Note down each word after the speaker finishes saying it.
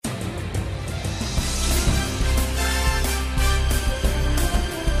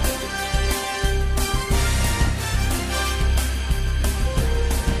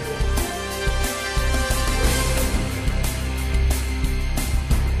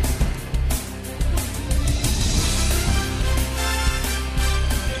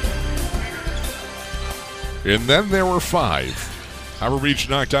And then there were 5. Harbor Beach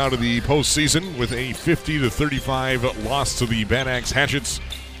knocked out of the postseason with a 50-35 loss to the Bad Axe Hatchets.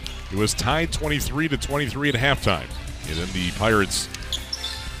 It was tied 23-23 at halftime. And then the Pirates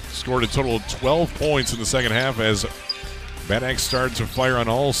scored a total of 12 points in the second half as Bad Axe started to fire on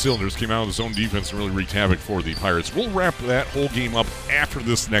all cylinders, came out of his own defense and really wreaked havoc for the Pirates. We'll wrap that whole game up after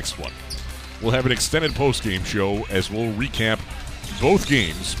this next one. We'll have an extended post-game show as we'll recap both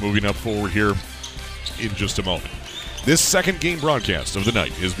games moving up forward here in just a moment. This second game broadcast of the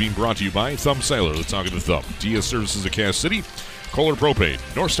night is being brought to you by Thumb Sailor, the Talk of the Thumb, DS Services of Cass City, Kohler Propane,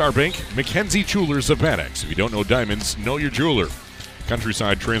 North Star Bank, McKenzie Jewelers of Bad Axe. If you don't know diamonds, know your jeweler.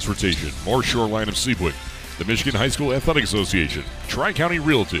 Countryside Transportation, More Shoreline of Seawood, the Michigan High School Athletic Association, Tri-County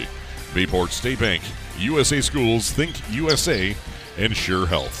Realty, Bayport State Bank, USA Schools, Think USA, and Sure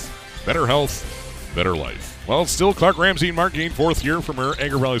Health. Better health, better life. Well, it's still Clark Ramsey and Mark Gainforth here from our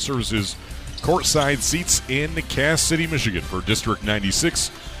Agri Valley Services courtside seats in Cass City, Michigan for District 96.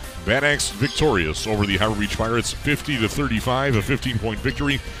 Bad Axe victorious over the Harbor Beach Pirates, 50-35, a 15-point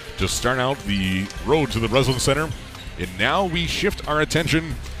victory to start out the road to the Breslin Center. And now we shift our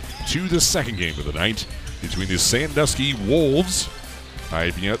attention to the second game of the night between the Sandusky Wolves. I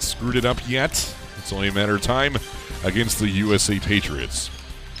have yet screwed it up yet. It's only a matter of time against the USA Patriots.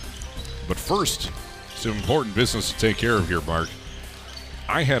 But first, some important business to take care of here, Mark.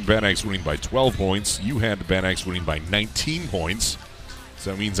 I had Bad Axe winning by 12 points. You had Bad Axe winning by 19 points.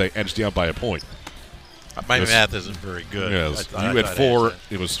 So that means I edged you out by a point. My math isn't very good. Yes, you had 4.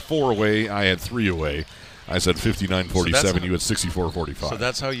 It was 4 away. I had 3 away. I said 59-47. You had 64-45. So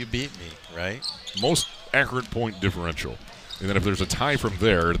that's how you beat me, right? Most accurate point differential. And then if there's a tie from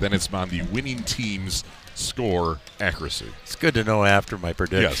there, then it's on the winning team's score accuracy. It's good to know after my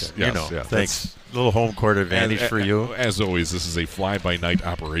prediction. Yes, thanks. A little home court advantage for you. As always, this is a fly-by-night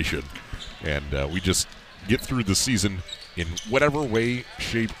operation. And we just get through the season in whatever way,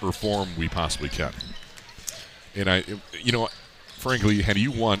 shape, or form we possibly can. And frankly, had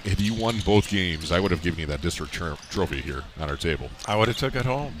you won both games, I would have given you that district trophy here on our table. I would have took it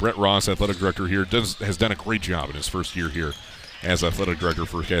home. Brett Ross, athletic director here, has done a great job in his first year here as athletic director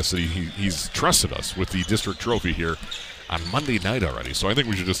for Cass City. He's trusted us with the district trophy here on Monday night already. So I think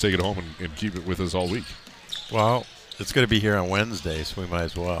we should just take it home and keep it with us all week. Well, it's going to be here on Wednesday, so we might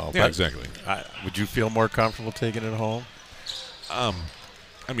as well. Yeah, exactly. Would you feel more comfortable taking it home? I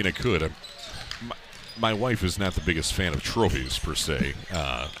mean, I could. My wife is not the biggest fan of trophies, per se.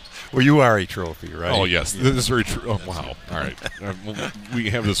 Well, you are a trophy, right? Oh, yes. Yeah. This is very true. Oh, wow. All right. We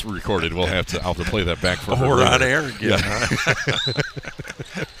have this recorded. I'll have to play that back for her. We're on air again. Yeah. Huh?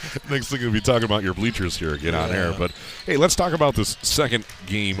 Next thing we'll be talking about your bleachers here again on air. But, hey, let's talk about this second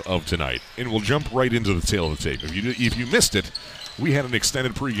game of tonight. And we'll jump right into the tail of the tape. If you missed it, we had an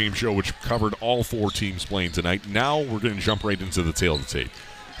extended pregame show which covered all 4 teams playing tonight. Now we're going to jump right into the tail of the tape.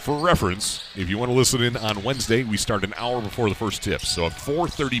 For reference, if you want to listen in on Wednesday, we start an hour before the first tip. So at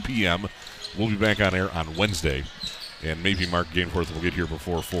 4:30 p.m., we'll be back on air on Wednesday. And maybe Mark Gainforth will get here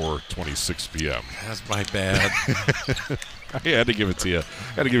before 4:26 p.m. That's my bad. I had to give it to you.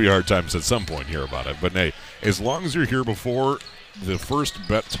 I had to give you a hard time at some point here about it. But, hey, as long as you're here before the first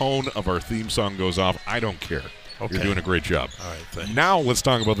tone of our theme song goes off, I don't care. Okay. You're doing a great job. All right, thanks. Now let's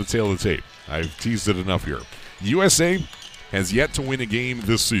talk about the tail of the tape. I've teased it enough here. USA has yet to win a game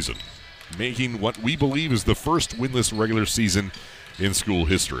this season, making what we believe is the first winless regular season in school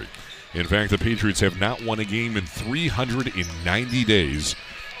history. In fact, the Patriots have not won a game in 390 days,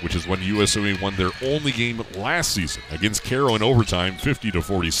 which is when USA won their only game last season against Cairo in overtime,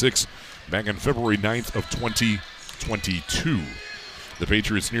 50-46, back on February 9th of 2022. The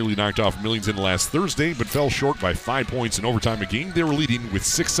Patriots nearly knocked off Millington last Thursday, but fell short by 5 points in overtime, a game they were leading with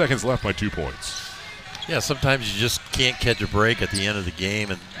 6 seconds left by 2 points. Yeah, sometimes you just can't catch a break at the end of the game,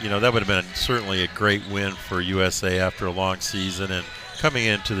 and that would have been certainly a great win for USA after a long season and coming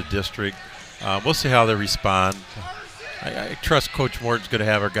into the district. We'll see how they respond. I trust Coach Morton's going to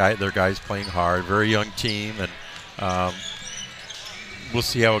have their guys playing hard, very young team, and we'll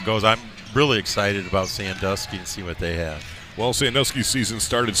see how it goes. I'm really excited about Sandusky and see what they have. Well, Sandusky's season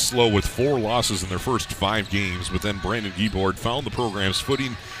started slow with 4 losses in their first 5 games, but then Brandon Giebord found the program's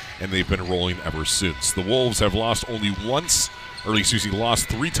footing, and they've been rolling ever since. The Wolves have lost lost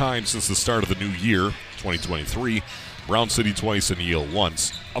 3 times since the start of the new year, 2023. Brown City twice and Yale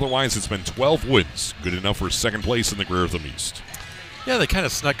once. Otherwise, it's been 12 wins, good enough for second place in the Greer of the East. Yeah, they kind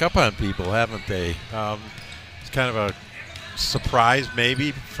of snuck up on people, haven't they? It's kind of a surprise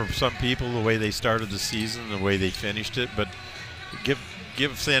maybe from some people the way they started the season, the way they finished it, but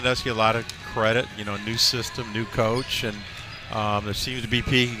give Sandusky a lot of credit. New system, new coach, and there seems to be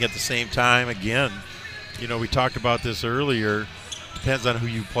peaking at the same time again. we talked about this earlier. Depends on who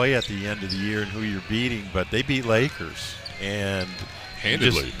you play at the end of the year and who you're beating, but they beat Lakers. And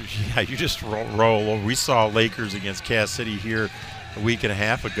handedly. You just roll. We saw Lakers against Cass City here a week and a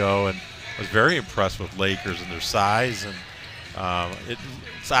half ago, and I was very impressed with Lakers and their size. And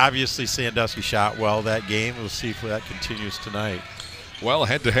it's obviously Sandusky shot well that game. We'll see if that continues tonight. Well,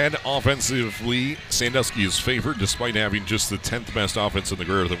 head-to-head offensively, Sandusky is favored despite having just the 10th best offense in the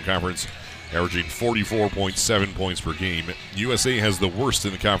Greater Rhythm Conference, averaging 44.7 points per game. USA has the worst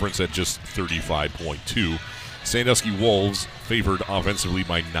in the conference at just 35.2. Sandusky Wolves favored offensively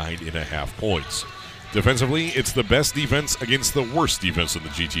by 9.5 points. Defensively, it's the best defense against the worst defense in the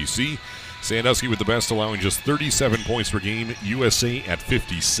GTC. Sandusky with the best, allowing just 37 points per game, USA at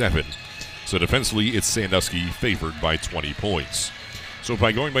 57. So defensively, it's Sandusky favored by 20 points. So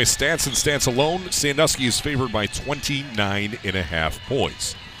by going by stats and stats alone, Sandusky is favored by 29.5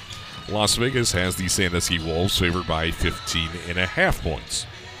 points. Las Vegas has the Sandusky Wolves favored by 15.5 points.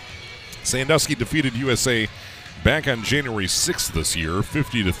 Sandusky defeated USA back on January 6th this year,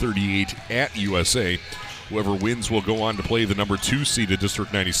 50-38 at USA. Whoever wins will go on to play the number 2 seeded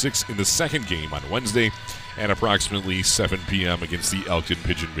District 96 in the second game on Wednesday at approximately 7 p.m. against the Elkton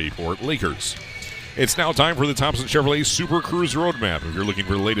Pigeon Bayport Lakers. It's now time for the Thompson Chevrolet Super Cruise Roadmap. If you're looking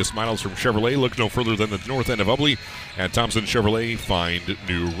for the latest models from Chevrolet, look no further than the north end of Ubly. At Thompson Chevrolet, find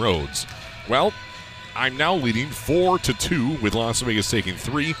new roads. Well, I'm now leading 4-2 with Las Vegas taking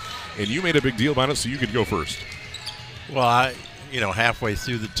 3, and you made a big deal about it, so you could go first. Well, halfway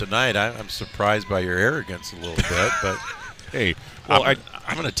through tonight, I'm surprised by your arrogance a little bit, but hey, well, I'm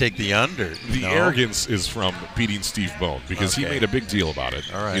going to take the under. The arrogance is from beating Steve Bone because he made a big deal about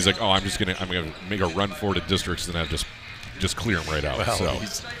it. All right. He's like, I'm going to make a run for it at districts and then just clear him right out. Well,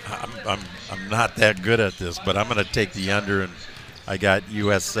 I'm not that good at this, but I'm going to take the under, and I got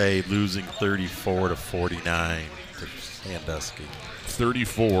USA losing 34-49 to Sandusky.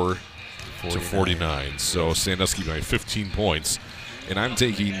 34-49. So Sandusky by 15 points, and I'm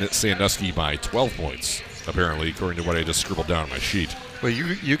taking Sandusky by 12 points. Apparently, according to what I just scribbled down on my sheet. Well,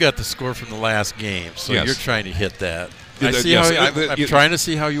 you got the score from the last game, so yes. You're trying to hit that. I'm trying to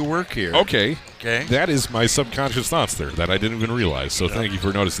see how you work here. Okay. That is my subconscious thoughts there that I didn't even realize. So thank you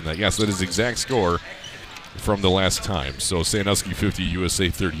for noticing that. Yes, that is the exact score from the last time. So Sandusky 50, USA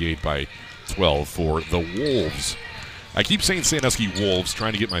 38 by 12 for the Wolves. I keep saying Sandusky Wolves,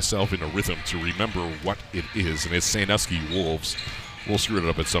 trying to get myself in a rhythm to remember what it is, and it's Sandusky Wolves. We'll screw it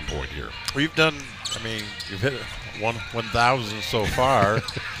up at some point here. Well, you've hit 1,000 so far,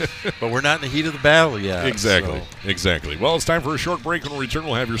 but we're not in the heat of the battle yet. Exactly. Well, it's time for a short break. When we return,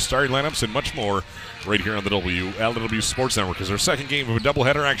 we'll have your starting lineups and much more right here on the LW Sports Network as our second game of a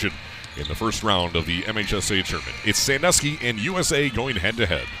doubleheader action in the first round of the MHSA tournament. It's Sandusky and USA going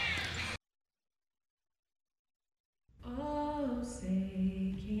head-to-head.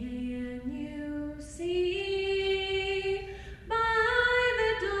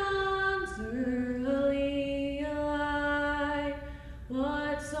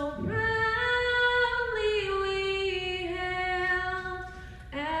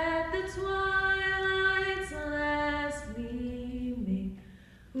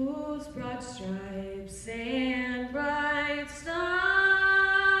 Stripes and bright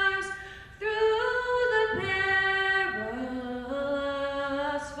stars through the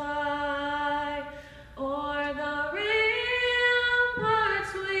perilous fight, o'er the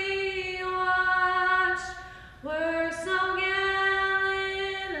ramparts we watched were so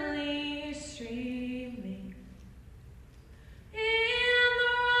gallantly streaming. And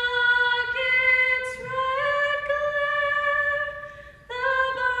the rocket's red glare, the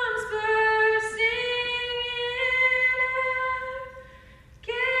bombs bursting in air,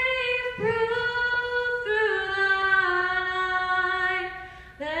 gave proof through the night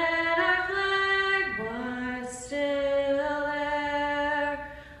that our flag was still there.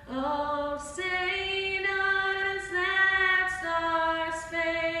 Oh, say does that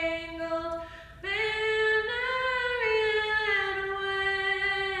star-spangled banner yet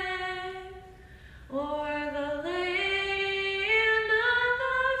wave o'er the land of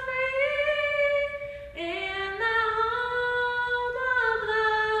the free and the home of the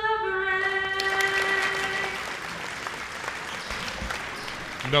brave?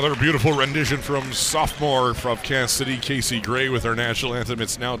 Another beautiful rendition from sophomore from Cass City, Casey Gray, with our national anthem.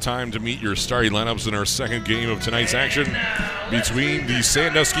 It's now time to meet your starting lineups in our second game of tonight's action between the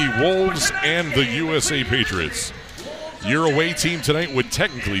Sandusky Wolves and the USA Patriots. Your away team tonight would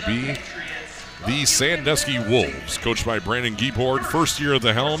technically be the Sandusky Wolves, coached by Brandon Giepord, first year at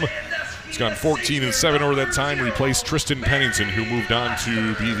the helm. He's gone 14-7 over that time, replaced Tristan Pennington, who moved on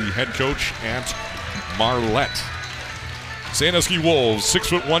to be the head coach at Marlette. Sandusky Wolves,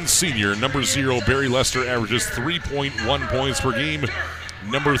 6'1" senior, number 0, Barry Lester, averages 3.1 points per game.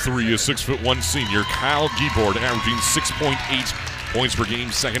 Number 3 is 6'1" senior, Kyle Giebord, averaging 6.8 points per game,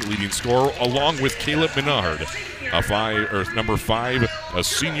 second leading scorer, along with Caleb Menard, number 5, a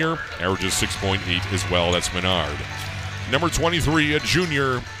senior, averages 6.8 as well. That's Menard. Number 23, a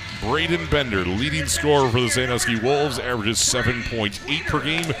junior, Braden Bender, leading scorer for the Sandusky Wolves, averages 7.8 per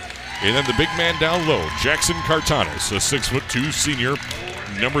game. And then the big man down low, Jackson Cartanis, a 6'2" senior,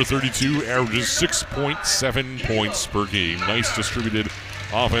 number 32, averages 6.7 points per game. Nice distributed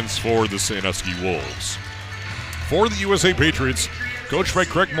offense for the Sandusky Wolves. For the USA Patriots, coached by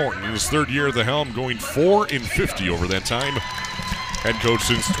Craig Morton in his third year at the helm, going 4-50 over that time. Head coach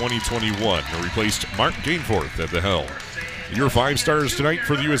since 2021, replaced Mark Gainforth at the helm. Your 5 starters tonight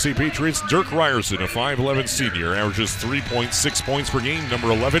for the USA Patriots: Dirk Ryerson, a 5'11" senior, averages 3.6 points per game. Number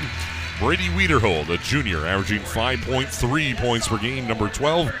 11, Brady Wiederhold, a junior, averaging 5.3 points per game. Number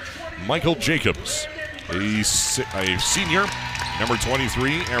 12, Michael Jacobs, a senior, number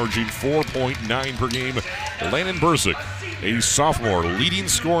 23, averaging 4.9 per game. Landon Bursick, a sophomore, leading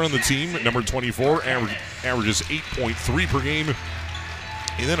scorer on the team. Number 24, averages 8.3 per game.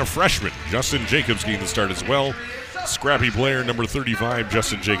 And then a freshman, Justin Jacobs, getting the start as well. Scrappy player, number 35,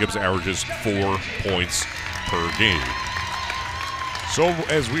 Justin Jacobs, averages 4 points per game. So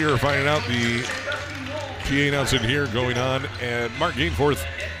as we are finding out the PA announcement here going on, and Mark Gainforth,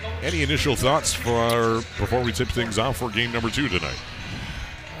 any initial thoughts before we tip things off for game number 2 tonight?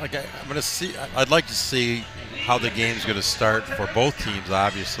 I'd like to see how the game's going to start for both teams,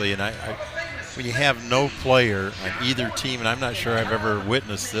 obviously. And when you have no player on either team, and I'm not sure I've ever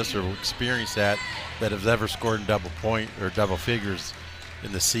witnessed this or experienced that has ever scored in double point or double figures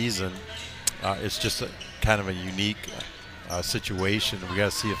in the season, it's just kind of a unique situation. We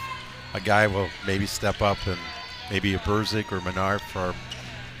got to see if a guy will maybe step up, and maybe a Burzik or Menard for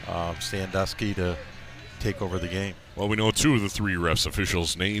Sandusky to take over the game. Well, we know 2 of the 3 refs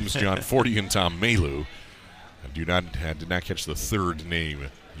officials' names, John Forty and Tom Malu. I did not catch the third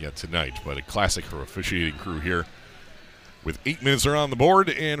name yet tonight, but a classic officiating crew here. With 8 minutes are on the board,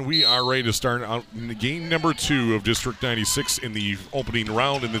 and we are ready to start out in the game number 2 of District 96 in the opening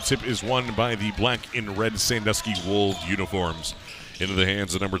round, and the tip is won by the black and red Sandusky Wolves uniforms. Into the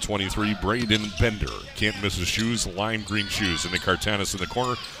hands of number 23, Braden Bender. Can't miss his shoes, lime green shoes. And the Cartanis in the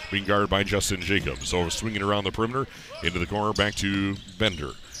corner, being guarded by Justin Jacobs. So swinging around the perimeter, into the corner, back to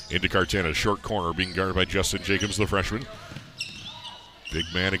Bender. Into Cartanis, short corner, being guarded by Justin Jacobs, the freshman. Big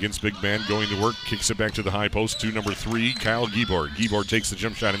man against big man, going to work, kicks it back to the high post to number 3, Kyle Giebord. Giebord takes the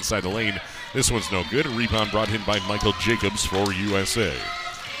jump shot inside the lane. This one's no good. A rebound brought in by Michael Jacobs for USA.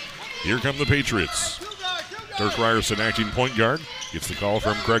 Here come the Patriots. Dirk Ryerson, acting point guard, gets the call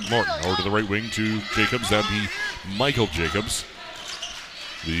from Craig Morton. Over to the right wing to Jacobs. That'd be Michael Jacobs,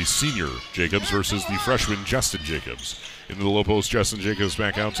 the senior Jacobs, versus the freshman Justin Jacobs. Into the low post, Justin Jacobs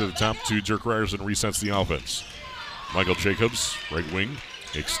back out to the top to Dirk Ryerson, resets the offense. Michael Jacobs, right wing,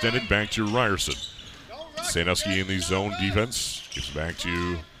 extended back to Ryerson. Sandusky in the zone defense, gives back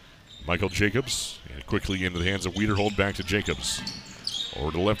to Michael Jacobs, and quickly into the hands of Wiederhold, back to Jacobs.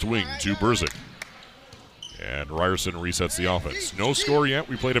 Over to the left wing to Burzik. And Ryerson resets the offense. No score yet.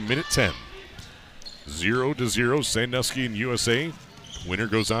 We played a minute 10. 0-0, Sandusky and USA. Winner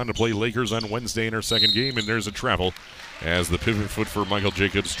goes on to play Lakers on Wednesday in our second game, and there's a travel as the pivot foot for Michael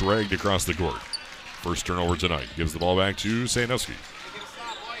Jacobs dragged across the court. First turnover tonight. Gives the ball back to Sandusky.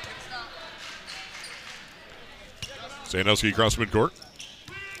 Sandusky across midcourt.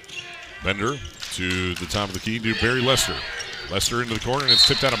 Bender to the top of the key to Barry Lester. Lester into the corner, and it's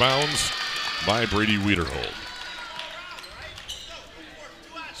tipped out of bounds by Brady Wiederhold.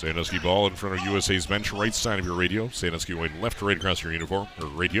 Sandusky ball in front of USA's bench, right side of your radio. Sandusky going left to right across your uniform or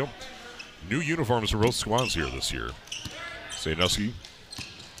radio. New uniforms for both squads here this year. Sandusky,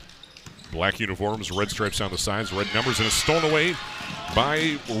 black uniforms, red stripes down the sides, red numbers, and it's stolen away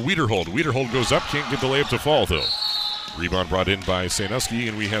by Wiederhold. Wiederhold goes up, can't get the layup to fall though. Rebound brought in by Sandusky,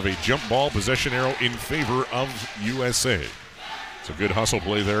 and we have a jump ball possession arrow in favor of USA. It's a good hustle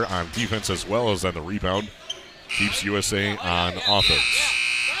play there on defense as well as on the rebound. Keeps USA on offense.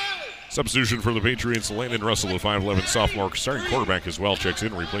 Substitution for the Patriots, Landon Russell, a 5'11 sophomore starting quarterback as well, checks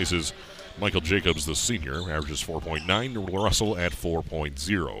in, replaces Michael Jacobs, the senior, averages 4.9, Russell at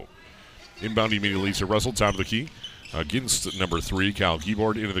 4.0. Inbound immediately to Russell, top of the key, against number 3, Kyle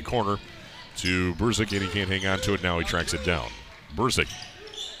Giebord, into the corner to Burzik, and he can't hang on to it. Now he tracks it down. Burzik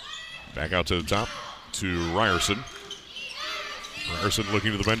back out to the top to Ryerson. Ryerson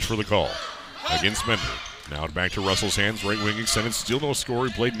looking to the bench for the call against Bender. Now back to Russell's hands, right wing extended, still no score.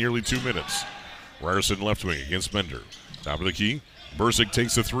 He played nearly 2 minutes. Ryerson left wing against Bender. Top of the key. Burzig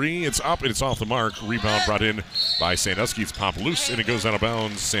takes the three. It's up and it's off the mark. Rebound brought in by Sandusky. It's popped loose and it goes out of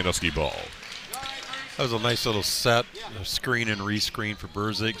bounds. Sandusky ball. That was a nice little set, a screen and rescreen for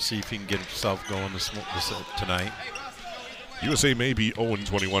Burzig. See if he can get himself going tonight. USA may be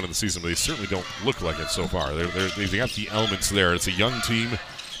 0-21 in the season, but they certainly don't look like it so far. They've got the elements there. It's a young team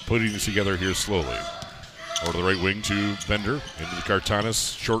putting it together here slowly. Over to the right wing to Bender. Into the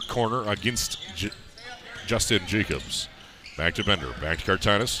Cartanis short corner against Justin Jacobs. Back to Bender. Back to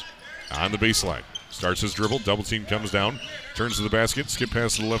Cartanis. On the baseline. Starts his dribble. Double team comes down. Turns to the basket. Skip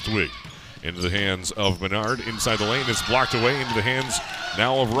pass to the left wing. Into the hands of Menard. Inside the lane. It's blocked away. Into the hands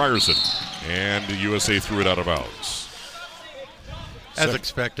now of Ryerson. And the USA threw it out of bounds. As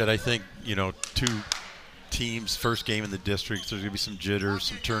expected, I think, two teams, first game in the district, there's going to be some jitters,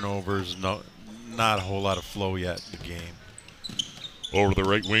 some turnovers, not a whole lot of flow yet in the game. Over the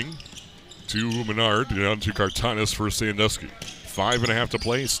right wing to Menard, down to Cartanis for Sandusky. 5.5 to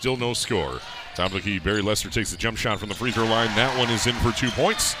play, still no score. Top of the key, Barry Lester takes the jump shot from the free throw line. That one is in for 2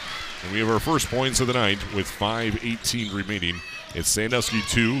 points. And we have our first points of the night with 5:18 remaining. It's Sandusky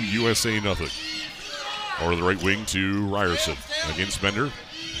 2, USA nothing. Over the right wing to Ryerson against Bender.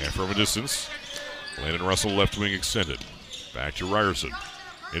 And from a distance, Landon Russell left wing extended. Back to Ryerson.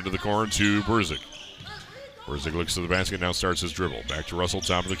 Into the corner to Burzig. Burzig looks to the basket, now starts his dribble. Back to Russell,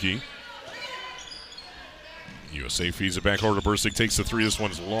 top of the key. USA feeds it back over to Burzig, takes the three. This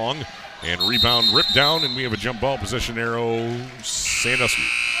one's long. And rebound ripped down, and we have a jump ball possession arrow. Sandusky.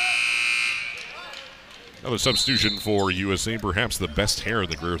 Another substitution for USA, perhaps the best hair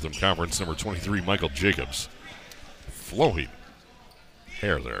in the Greer Wortham Conference, number 23, Michael Jacobs. Flowing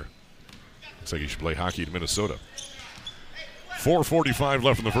hair there. Looks like he should play hockey in Minnesota. 4:45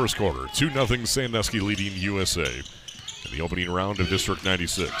 left in the first quarter. 2-0 Sandusky leading USA in the opening round of District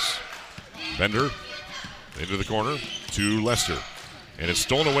 96. Bender into the corner to Lester. And it's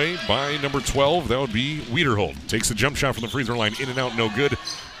stolen away by number 12. That would be Wiederhold. Takes the jump shot from the free throw line. In and out, no good.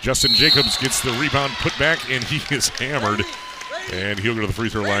 Justin Jacobs gets the rebound put back, and he is hammered. And he'll go to the free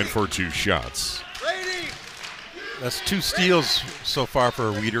throw line for 2 shots. That's 2 steals so far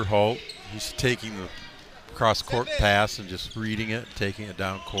for Wiederhold. He's taking the cross-court pass and just reading it, taking it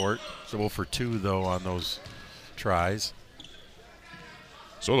down court. So 0 for 2, though, on those tries.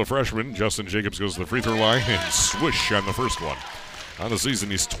 So the freshman, Justin Jacobs, goes to the free throw line and swish on the first one. On the season,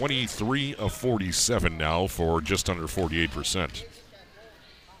 he's 23 of 47 now for just under 48%.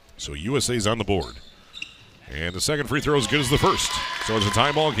 So USA's on the board. And the second free throw is good as the first. So it's a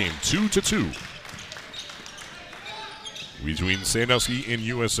tie ball game, 2-2. Between Sandusky and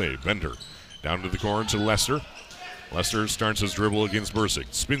USA. Bender down to the corner to Lester. Lester starts his dribble against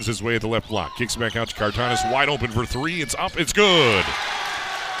Burzig. Spins his way at the left block. Kicks back out to Cartanis. Wide open for 3. It's up. It's good.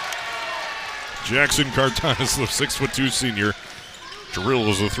 Jackson Cartanis, the 6'2" senior,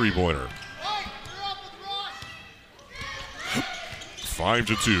 drills a three-pointer.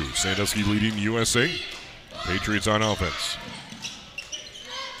 5-2. Sandusky leading USA. Patriots on offense.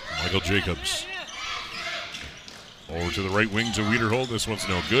 Michael Jacobs. Over to the right wing to Wiederhold. This one's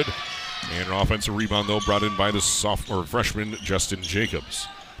no good. And an offensive rebound, though, brought in by the freshman Justin Jacobs.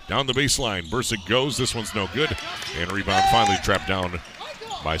 Down the baseline. Burzig goes. This one's no good. And rebound finally trapped down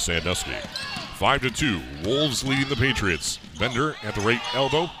by Sandusky. 5-2. Wolves leading the Patriots. Bender at the right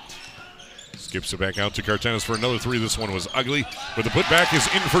elbow. Skips it back out to Cartanis for another 3. This one was ugly. But the putback is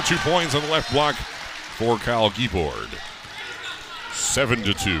in for 2 points on the left block for Kyle Giebord.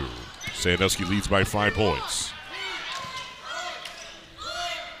 7-2. Sandusky leads by 5 points.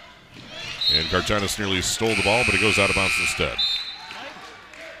 And Cartanis nearly stole the ball, but it goes out of bounds instead.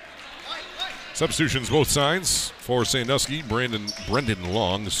 Substitutions both sides for Sandusky. Brendan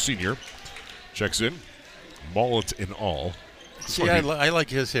Long, the senior, checks in. Mullet and all. See, I like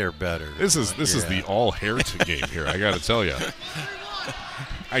his hair better. This is the all hair game here. I got to tell you,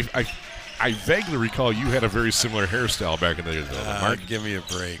 I vaguely recall you had a very similar hairstyle back in the day, though. Mark, give me a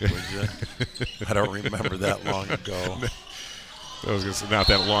break, would you? I don't remember that long ago. I was going to say not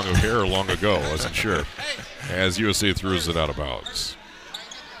that long of hair long ago. I wasn't sure. As USA throws it out of bounds.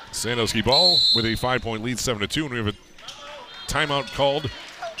 Sandusky ball with a 5-point lead, 7-2, and we have a timeout called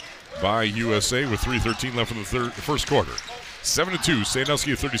by USA with 3:13 left in the first quarter. 7-2,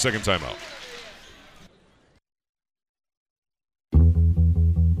 Sandusky, a 30-second timeout.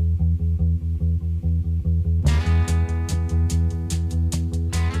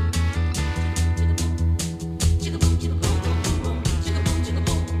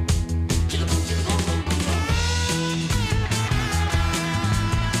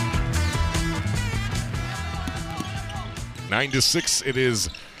 Nine to 6, it is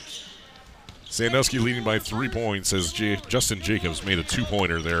Sandusky leading by 3 points as Justin Jacobs made a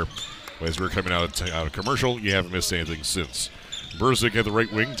 2-pointer there. As we're coming out of commercial, you haven't missed anything since. Burzik at the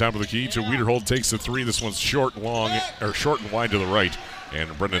right wing, top of the key to Wiederhold, takes the 3. This one's short and wide to the right,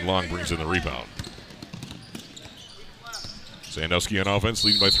 and Brendan Long brings in the rebound. Sandusky on offense,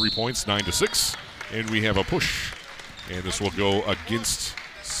 leading by 3 points, 9-6, and we have a push, and this will go against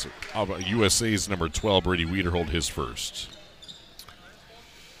USA's number 12, Brady Wiederhold, his first.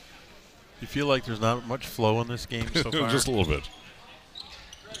 You feel like there's not much flow in this game so far? Just a little bit.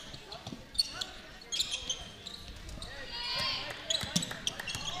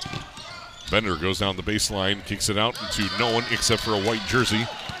 Bender goes down the baseline, kicks it out to no one except for a white jersey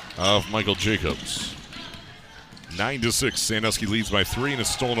of Michael Jacobs. 9-6, Sandusky leads by 3, and it's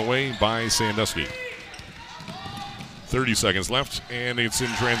stolen away by Sandusky. 30 seconds left, and it's in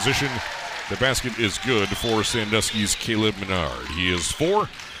transition. The basket is good for Sandusky's Caleb Menard. He is 4,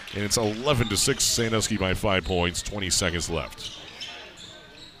 and it's 11-6, Sandusky by 5 points, 20 seconds left.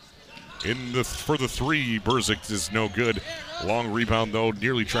 For the 3, Burzik is no good. Long rebound, though,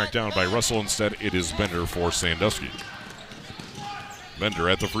 nearly tracked down by Russell. Instead, it is Bender for Sandusky. Bender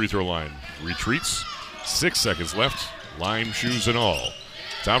at the free throw line. Retreats. 6 seconds left. Lime shoes and all.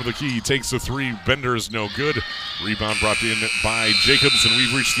 Top of the key, takes the 3. Bender is no good. Rebound brought in by Jacobs, and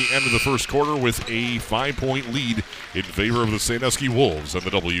we've reached the end of the first quarter with a 5-point lead in favor of the Sandusky Wolves on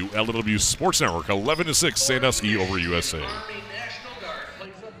the WLW Sports Network. 11-6, Sandusky over USA.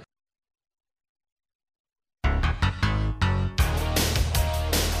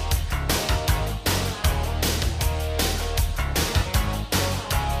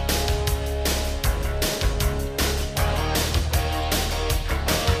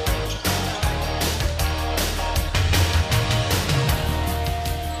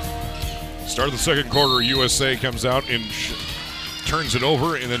 Start of the second quarter, USA comes out and turns it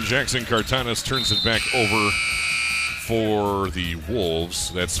over, and then Jackson Cartanas turns it back over for the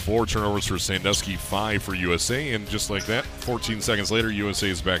Wolves. That's 4 turnovers for Sandusky, 5 for USA, and just like that, 14 seconds later, USA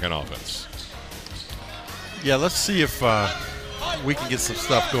is back on offense. Yeah, let's see if we can get some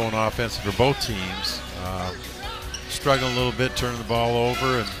stuff going offensive for both teams. Struggling a little bit, turning the ball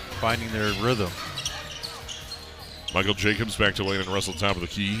over and finding their rhythm. Michael Jacobs back to Landon Russell, top of the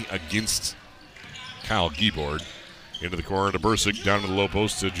key against Kyle Giebord. Into the corner to Burzik, down to the low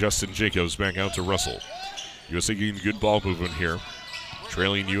post to Justin Jacobs, back out to Russell. USA getting good ball movement here.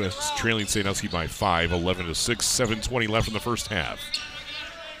 Trailing Sandusky by 5, 11-6, 7:20 left in the first half.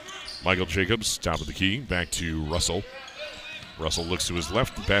 Michael Jacobs, top of the key, back to Russell. Russell looks to his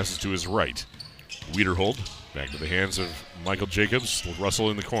left and passes to his right. Wiederhold, back to the hands of Michael Jacobs.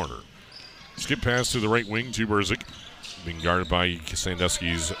 Russell in the corner. Skip pass to the right wing to Burzik, being guarded by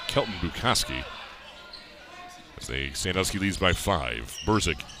Sandusky's Kelton Bukowski. As Sandusky leads by 5.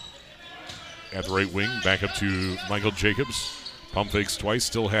 Burzik at the right wing, back up to Michael Jacobs. Pump fakes twice,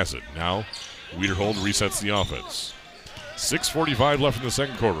 still has it. Now Wiederhold resets the offense. 6:45 left in the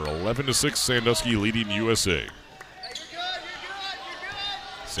second quarter. 11-6, Sandusky leading USA.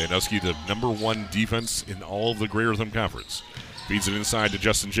 Sandusky, the number 1 defense in all of the Greater Rhythm Conference. Feeds it inside to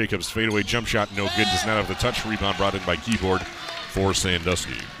Justin Jacobs. Fadeaway jump shot, no good. Does not have the touch. Rebound brought in by Keyboard for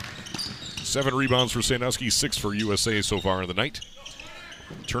Sandusky. 7 rebounds for Sandusky, 6 for USA so far in the night.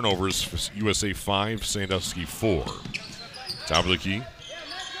 Turnovers for USA 5, Sandusky 4. Top of the key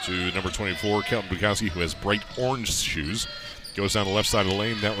to number 24, Kelton Bukowski, who has bright orange shoes. Goes down the left side of the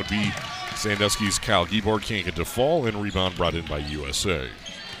lane. That would be Sandusky's Kyle Giebord. Can't get to fall, and rebound brought in by USA.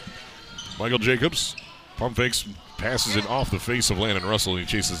 Michael Jacobs pump fakes, passes it off the face of Landon Russell, and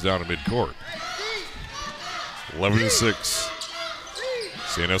he chases down to midcourt. 11-6.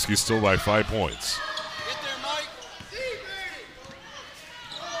 Sandusky still by 5 points.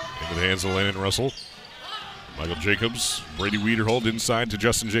 Into the hands of Landon Russell. Michael Jacobs, Brady Wiederhold inside to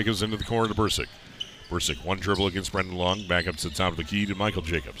Justin Jacobs, into the corner to Burzik. Burzik, one dribble against Brendan Long, back up to the top of the key to Michael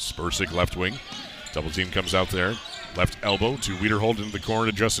Jacobs. Burzik left wing. Double team comes out there. Left elbow to Wiederhold into the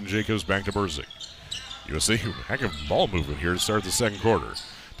corner to Justin Jacobs, back to Burzik. USA, heck of ball movement here to start the second quarter.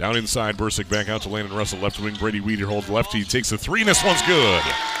 Down inside, Burzik back out to Landon Russell. Left wing, Brady Wiederhold left. He takes the 3, and this one's good.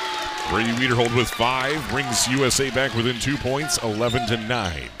 Brady Wiederhold with 5 brings USA back within 2 points,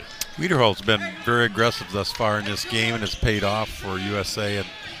 11-9. Wiederhold's been very aggressive thus far in this game, and it's paid off for USA. And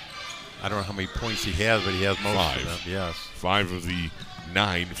I don't know how many points he has, but he has most 5. of them. Yes, 5 of the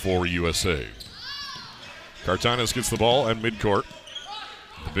 9 for USA. Cartanas gets the ball at midcourt.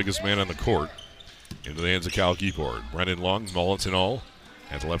 The biggest man on the court. Into the hands of Kyle Giebord. Brendan Long, mullets and all,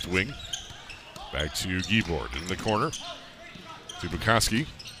 at the left wing. Back to Giebord in the corner. To Bukowski.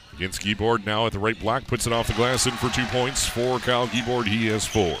 Against Giebord now at the right block. Puts it off the glass in for 2 points for Kyle Giebord. He has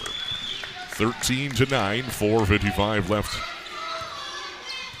 4. 13-9, 4:55 left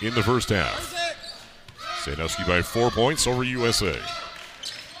in the first half. Sandusky by 4 points over USA.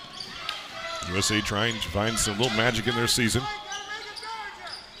 USA trying to find some little magic in their season.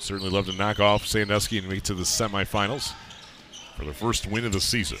 Certainly love to knock off Sandusky and make it to the semifinals for the first win of the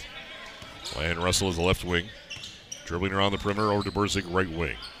season. Landon Russell is the left wing. Dribbling around the perimeter over to Burzik, right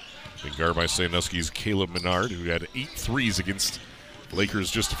wing. Being guarded by Sandusky's Caleb Menard, who had 8 threes against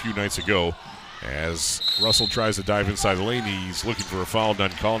Lakers just a few nights ago. As Russell tries to dive inside the lane, he's looking for a foul,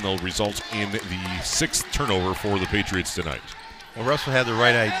 done called, and it'll result in the 6th turnover for the Patriots tonight. Well, Russell had the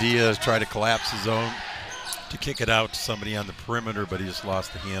right idea, try to collapse his zone to kick it out to somebody on the perimeter, but he just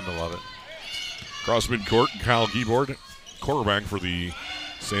lost the handle of it. Cross midcourt, Kyle Giebord, quarterback for the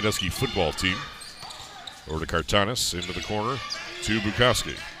Sandusky football team. Over to Kartanis, into the corner to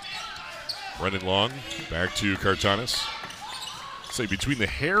Bukowski. Brendan Long, back to Kartanis. Say between the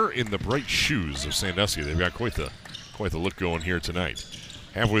hair and the bright shoes of Sandusky, they've got quite the look going here tonight.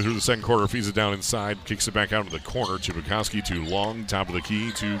 Halfway through the second quarter, feeds it down inside, kicks it back out into the corner to Bukowski, to Long, top of the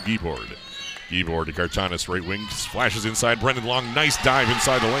key to Giebord. Giebord to Kartanis, right wing, flashes inside. Brendan Long, nice dive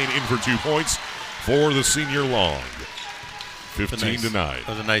inside the lane, in for 2 points for the senior Long. 15-9. That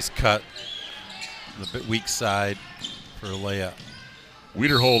was a nice cut. The weak side for a layup.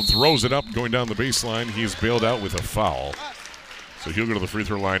 Wiederhold throws it up, going down the baseline. He's bailed out with a foul. So he'll go to the free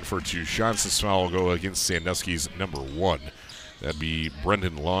throw line for 2 shots. This foul will go against Sandusky's number 1. That'd be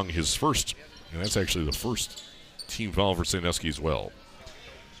Brendan Long, his first. And that's actually the first team foul for Sandusky as well.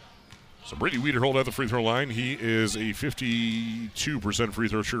 So Brady Wiederhold at the free throw line. He is a 52% free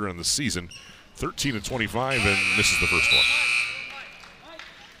throw shooter on the season. 13 of 25, and misses the first one.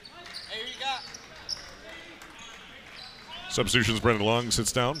 Substitutions, Brendan Long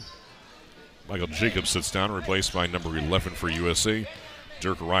sits down. Michael Jacobs sits down, replaced by number 11 for USA,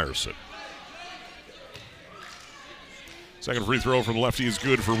 Dirk Ryerson. Second free throw from the lefty is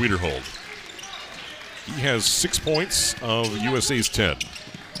good for Wiederhold. He has 6 points of USA's 10.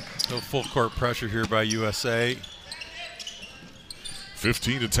 No full court pressure here by USA.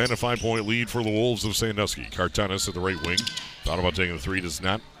 15-10, a 5-point lead for the Wolves of Sandusky. Kartanis at the right wing. Thought about taking the 3, does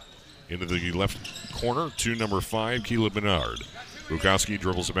not. Into the left corner to number 5, Caleb Menard. Bukowski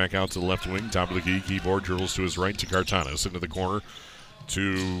dribbles it back out to the left wing, top of the key. Keyboard dribbles to his right to Kartanis. Into the corner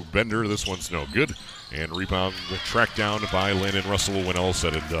to Bender. This one's no good. And rebound tracked down by Landon Russell when all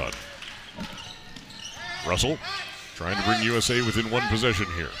said and done. Russell trying to bring USA within 1 possession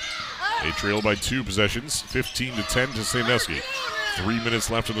here. They trail by 2 possessions, 15-10 to Sandusky. 3 minutes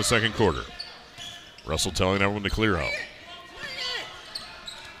left in the second quarter. Russell telling everyone to clear out.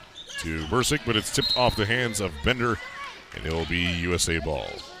 To Bursick, but it's tipped off the hands of Bender, and it will be USA ball.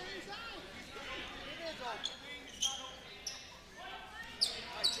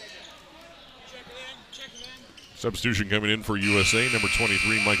 Substitution coming in for USA, number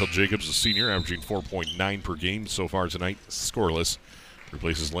 23, Michael Jacobs, a senior, averaging 4.9 per game so far tonight, scoreless.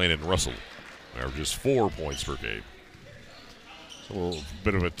 Replaces Landon Russell, averages 4 points per game. So a little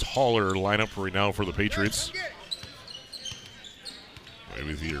bit of a taller lineup right now for the Patriots.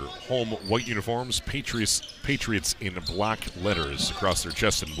 With your home white uniforms, Patriots in black letters across their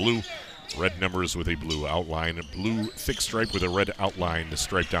chest in blue. Red numbers with a blue outline, a blue thick stripe with a red outline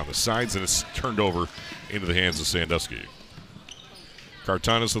stripe down the sides, and it's turned over into the hands of Sandusky.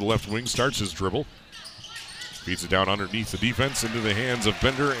 Kartanis to the left wing starts his dribble. Feeds it down underneath the defense into the hands of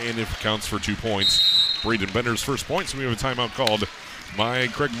Bender, and it counts for 2 points. Braden Bender's first points, and we have a timeout called by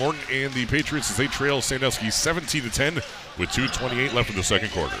Craig Morton and the Patriots as they trail Sandusky 17-10 with 2:28 left in the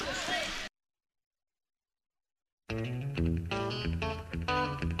second quarter.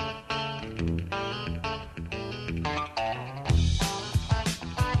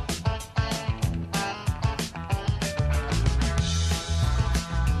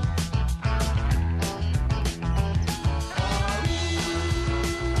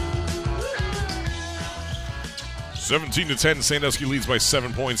 Seventeen to 10, Sandusky leads by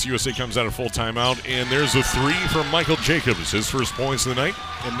 7 points. USA comes out of full timeout, and there's a 3 from Michael Jacobs, his first points of the night,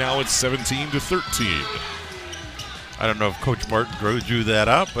 and now it's 17-13. I don't know if Coach Martin drew that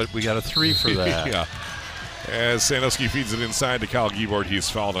up, but we got a 3 for that. Yeah. As Sandusky feeds it inside to Kyle Giebord, he is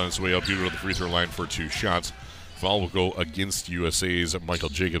fouled on his way up. Due to the free throw line for 2 shots. Foul will go against USA's Michael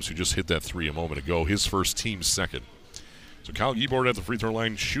Jacobs, who just hit that 3 a moment ago. His first, team second. So Kyle Giebord at the free throw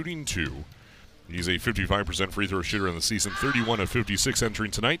line, shooting 2. He's a 55% free throw shooter in the season, 31 of 56 entering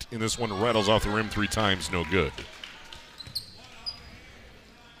tonight. And this one rattles off the rim 3 times, no good.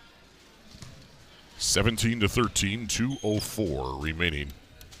 17-13, 2:04 remaining.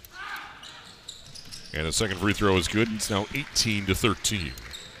 And the second free throw is good. It's now 18-13.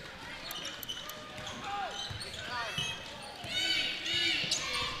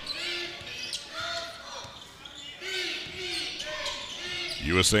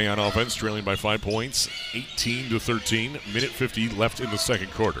 USA on offense, trailing by 5 points, 18-13. Minute 50 left in the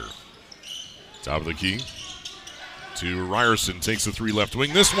second quarter. Top of the key to Ryerson, takes the three left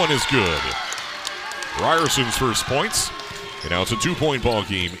wing. This one is good. Ryerson's first points. And now it's a 2-point ball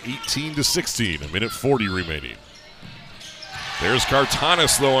game, 18-16, a minute 40 remaining. There's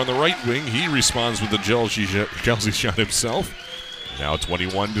Cartanis, though, on the right wing. He responds with the jealousy shot himself. Now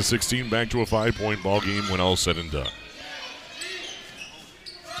 21-16, back to a 5-point ball game when all said and done.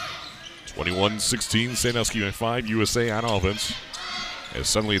 21-16, Sandusky by 5, USA on offense. As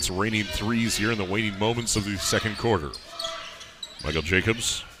suddenly it's raining threes here in the waning moments of the second quarter. Michael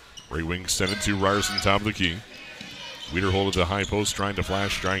Jacobs, right wing extended to Ryerson, top of the key. Wiederhold at the high post, trying to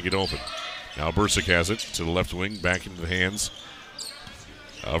flash, trying to get open. Now Bursick has it to the left wing, back into the hands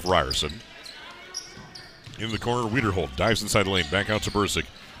of Ryerson. In the corner, Wiederhold dives inside the lane, back out to Bursick.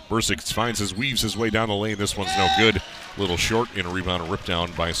 Bursick weaves his way down the lane. This one's no good. A little short, and a rebound ripped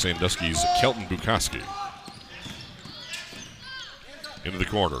down by Sandusky's Kelton Bukoski. Into the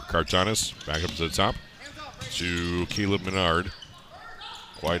corner, Cartanis back up to the top to Caleb Menard.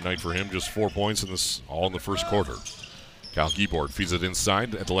 Quiet night for him, just 4 points in this, all in the first quarter. Kyle Giebord feeds it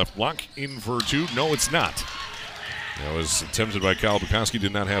inside at the left block, in for two. No, it's not. That was attempted by Kyle Bukoski,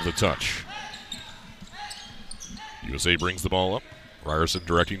 did not have the touch. USA brings the ball up. Ryerson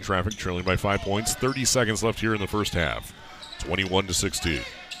directing traffic, trailing by 5 points. 30 seconds left here in the first half. 21-16.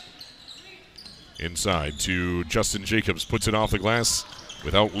 Inside to Justin Jacobs, puts it off the glass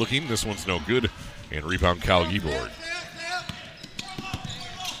without looking. This one's no good. And rebound Kyle Giebord.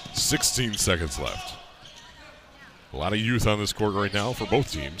 16 seconds left. A lot of youth on this court right now for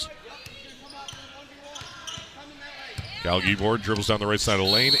both teams. Kyle Giebord dribbles down the right side of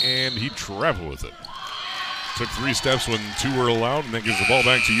the lane, and he traveled with it. Took 3 steps when 2 were allowed, and then gives the ball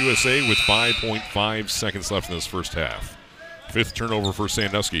back to USA with 5.5 seconds left in this first half. 5th turnover for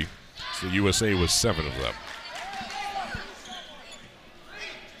Sandusky. So USA was 7 of them.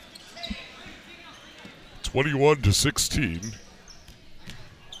 21-16.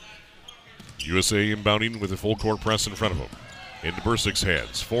 USA inbounding with a full court press in front of him. Into Bursick's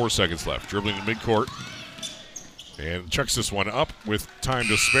hands. 4 seconds left. Dribbling in midcourt. And checks this one up with time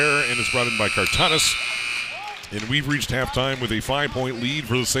to spare, and it's brought in by Cartanis. And we've reached halftime with a 5-point lead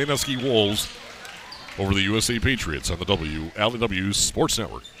for the Sandusky Wolves over the USA Patriots on the WLEW Sports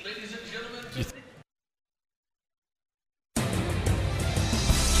Network.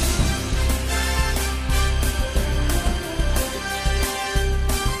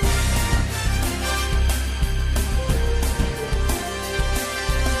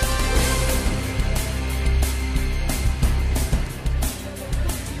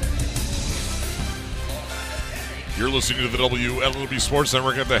 You're listening to the WLEW Sports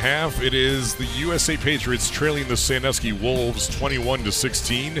Network at the half. It is the USA Patriots trailing the Sandusky Wolves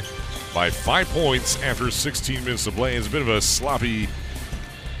 21-16 by 5 points after 16 minutes of play. It's a bit of a sloppy,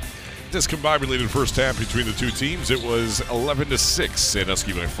 discombobulated first half between the two teams. It was 11-6,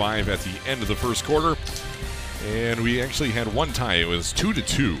 Sandusky by 5 at the end of the first quarter. And we actually had one tie. It was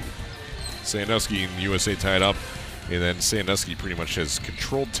 2-2. Sandusky and USA tied up. And then Sandusky pretty much has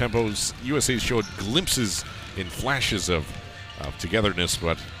controlled tempos. USA showed glimpses in flashes of togetherness,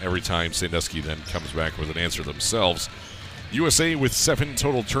 but every time Sandusky then comes back with an answer themselves. USA with 7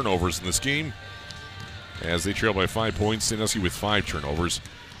 total turnovers in this game as they trail by 5 points. Sandusky with 5 turnovers.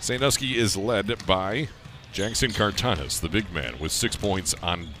 Sandusky is led by Jackson Cartanis, the big man, with 6 points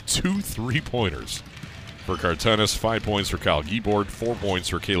on 2 3-pointers. For Cartanis, 5 points for Kyle Giebord, 4 points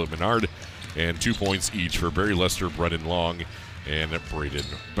for Caleb Menard, and 2 points each for Barry Lester, Brendan Long, and Braden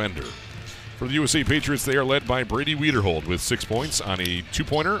Bender. For the USA Patriots, they are led by Brady Wiederhold with 6 points on a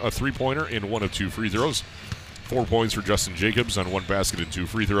 2-pointer, a 3-pointer, and 1 of 2 free throws. 4 points for Justin Jacobs on 1 basket and 2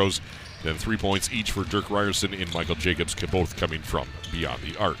 free throws. Then 3 points each for Dirk Ryerson and Michael Jacobs, both coming from beyond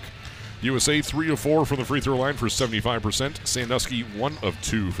the arc. USA 3 of 4 from the free throw line for 75%. Sandusky 1 of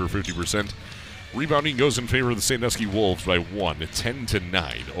 2 for 50%. Rebounding goes in favor of the Sandusky Wolves by 1,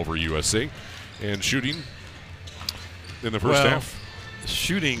 10-9 over USA. And shooting in the first half.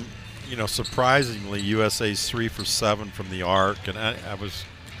 Shooting, surprisingly, USA's 3 for 7 from the arc. And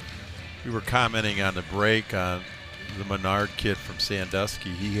we were commenting on the break on the Menard kid from Sandusky.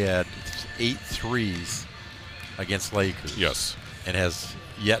 He had 8 threes against Lakers. Yes. And has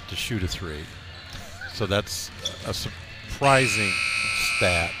yet to shoot a 3. So that's a surprising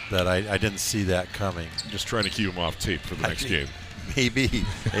stat that I didn't see that coming. Just trying to keep him off tape for the next game. Maybe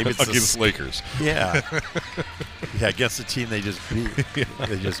it's against Lakers. Yeah, against the team they just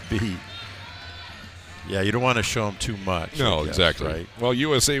beat. Yeah, you don't want to show them too much. No, guess, exactly. Right? Well,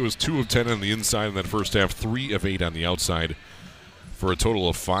 USA was 2 of 10 on the inside in that first half, 3 of 8 on the outside. for a total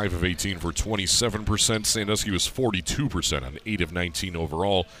of 5 of 18 for 27%. Sandusky was 42% on 8 of 19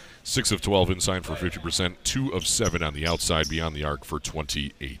 overall, 6 of 12 inside for 50%, 2 of 7 on the outside beyond the arc for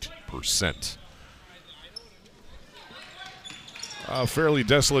 28%. A fairly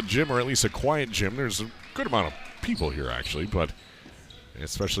desolate gym, or at least a quiet gym. There's a good amount of people here, actually, but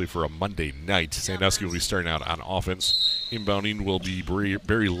especially for a Monday night. Sandusky will be starting out on offense. Inbounding will be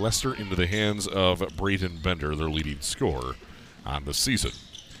Barry Lester into the hands of Brayden Bender, their leading scorer on the season.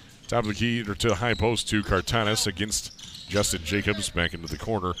 Top of the key to high post to Cartanis against Justin Jacobs. Back into the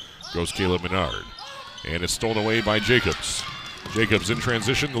corner goes Caleb Menard. And it's stolen away by Jacobs. Jacobs in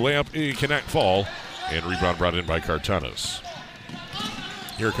transition. The layup cannot fall. And rebound brought in by Cartanis.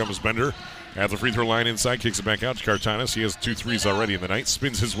 Here comes Bender at the free throw line inside. Kicks it back out to Cartanis. He has 2 threes already in the night.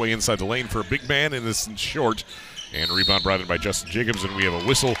 Spins his way inside the lane for a big man. And this is short. And rebound brought in by Justin Jacobs. And we have a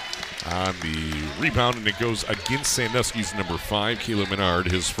whistle on the rebound. And it goes against Sandusky's number 5, Caleb Menard.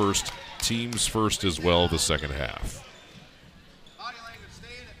 His first, team's first as well, the second half.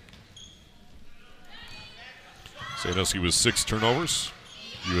 Sandusky was 6 turnovers.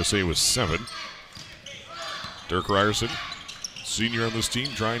 USA was 7. Dirk Ryerson, senior on this team,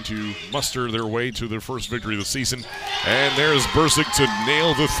 trying to muster their way to their first victory of the season. And there's Bursick to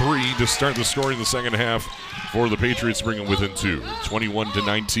nail the 3 to start the scoring in the second half for the Patriots, bringing within 2.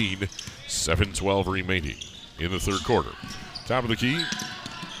 21-19, 7:12 remaining in the third quarter. Top of the key,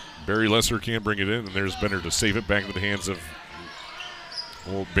 Barry Lester can't bring it in, and there's Bender to save it back into the hands of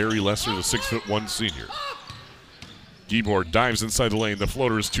Barry Lester, the 6'1" senior. Gebord dives inside the lane. The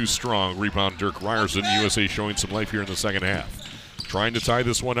floater is too strong. Rebound Dirk Ryerson. USA showing some life here in the second half. Trying to tie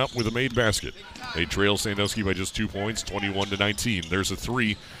this one up with a made basket. They trail Sandusky by just 2 points, 21-19. There's a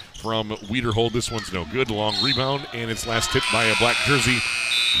 3 from Wiederhold. This one's no good. Long rebound, and it's last hit by a black jersey.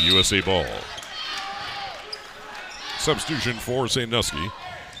 USA ball. Substitution for Sandusky.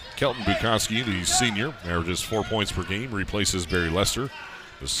 Kelton Bukowski, the senior, averages 4 points per game, replaces Barry Lester.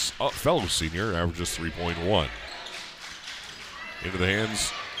 The fellow senior averages 3.1. Into the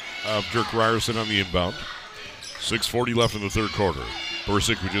hands of Dirk Ryerson on the inbound. 6:40 left in the third quarter.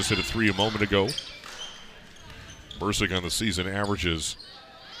 Bursick, who just hit a 3 a moment ago. Bursick on the season averages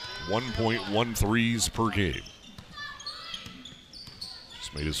 1.1 threes per game.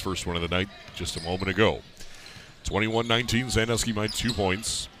 Just made his first one of the night just a moment ago. 21-19, Sandusky by 2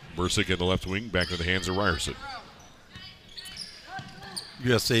 points. Bursick in the left wing, back in the hands of Ryerson.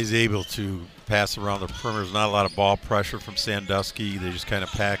 USA is able to pass around the perimeter. There's not a lot of ball pressure from Sandusky. They just kind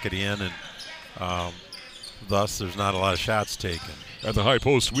of pack it in, and thus there's not a lot of shots taken. At the high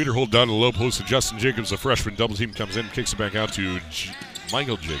post, Wiederhold down to the low post to Justin Jacobs, a freshman. Double team comes in, kicks it back out to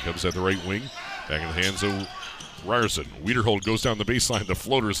Michael Jacobs at the right wing. Back in the hands of Ryerson. Wiederhold goes down the baseline. The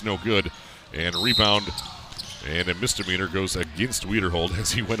floater is no good. And rebound, and a misdemeanor goes against Wiederhold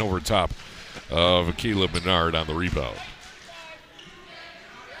as he went over top of Caleb Menard on the rebound.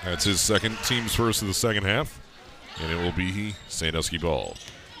 That's his second, team's first of the second half, and it will be Sandusky ball.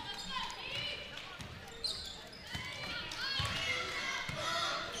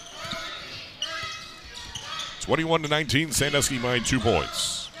 (21-19), Sandusky by 2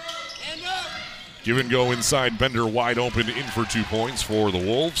 points. Give and go inside, Bender wide open in for 2 points for the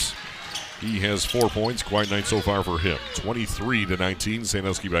Wolves. He has 4 points, quiet night so far for him. 23-19,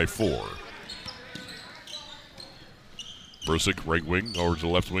 Sandusky by 4. Bursick, right wing, over to the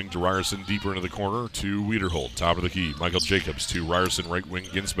left wing to Ryerson, deeper into the corner to Wiederhold. Top of the key, Michael Jacobs to Ryerson, right wing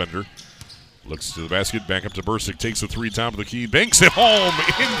against Bender. Looks to the basket, back up to Bursick, takes the 3, top of the key, banks it home,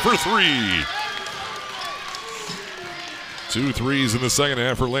 in for 3. 2 threes in the second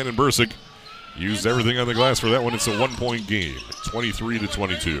half for Landon Bursick. Used everything on the glass for that one. It's a 1-point game,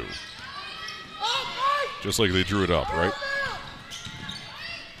 23-22. Just like they drew it up, right?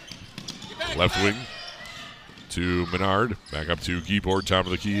 Left wing to Menard. Back up to Gebord, top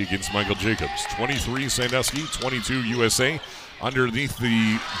of the key against Michael Jacobs. 23 Sandusky, 22 USA. Underneath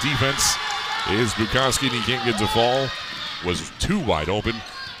the defense is Bukowski, and he can't get to fall. Was too wide open,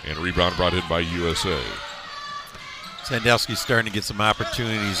 and rebound brought in by USA. Sandusky's starting to get some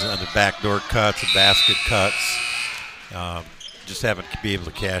opportunities on the backdoor cuts and basket cuts. Just haven't been able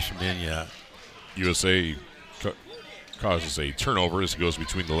to cash them in yet. USA causes a turnover as it goes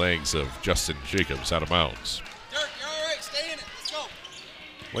between the legs of Justin Jacobs out of bounds. Dirk, you're all right. Stay in it. Let's go.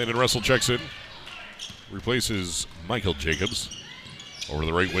 Landon Russell checks in. Replaces Michael Jacobs. Over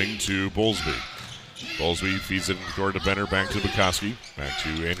the right wing to Bowlesby. Bowlesby feeds it toward to Benner, back to Bukowski. Back to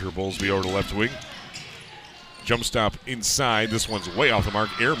Andrew Bowlesby over the left wing. Jump stop inside. This one's way off the mark.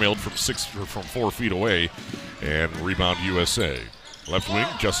 Airmailed from 4 feet away. And rebound USA. Left wing,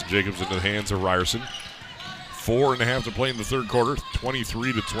 Justin Jacobs into the hands of Ryerson. 4.5 to play in the third quarter.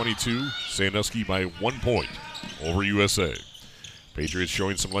 23-22. Sandusky by 1 point over USA. Patriots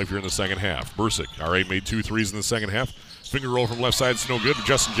showing some life here in the second half. Bursick, all right, made 2 threes in the second half. Finger roll from left side, it's no good.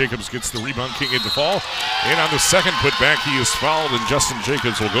 Justin Jacobs gets the rebound, King in to fall. And on the second putback, he is fouled, and Justin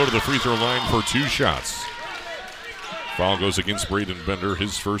Jacobs will go to the free throw line for 2 shots. Foul goes against Braden Bender,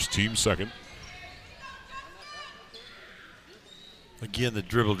 his first, team second. Again, the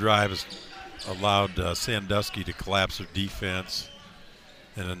dribble drive has allowed Sandusky to collapse their defense.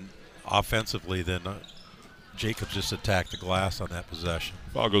 And then offensively, then Jacobs just attacked the glass on that possession.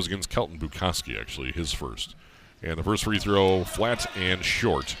 Foul goes against Kelton Bukowski, actually, his first. And the first free throw flat and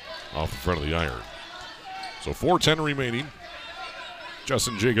short off the front of the iron. So 4:10 remaining.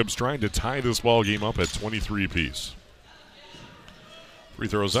 Justin Jacobs trying to tie this ball game up at 23 apiece. Free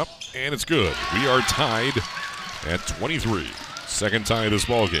throws up, and it's good. We are tied at 23. Second tie of this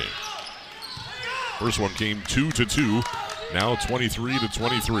ball game. First one came 2-2. Now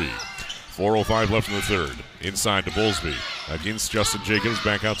 23-23. 4:05 left in the third. Inside to Bowlesby. Against Justin Jacobs.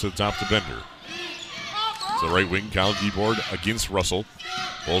 Back out to the top to Bender. The right wing, Kyle Giebord against Russell.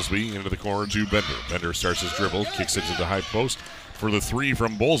 Bowlesby into the corner to Bender. Bender starts his dribble, kicks it to the high post for the 3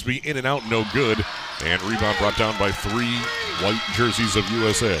 from Bowlesby. In and out, no good. And rebound brought down by 3 white jerseys of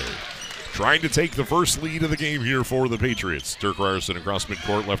USA. Trying to take the first lead of the game here for the Patriots. Dirk Ryerson across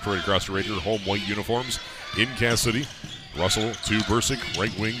midcourt, left to right across the Raider, home white uniforms in Cass City. Russell to Bursick,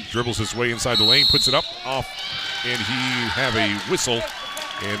 right wing, dribbles his way inside the lane, puts it up, off, and he have a whistle.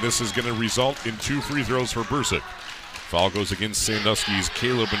 And this is going to result in 2 free throws for Bursick. Foul goes against Sandusky's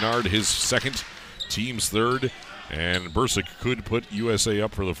Caleb Bernard, his second, team's third. And Bursick could put USA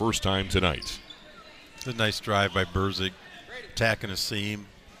up for the first time tonight. It's a nice drive by Bursick, attacking a seam,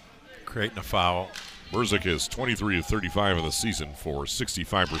 creating a foul. Bursick is 23 of 35 in the season for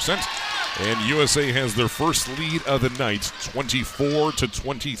 65%. And USA has their first lead of the night,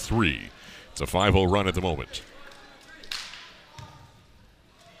 24-23. It's a 5-0 run at the moment.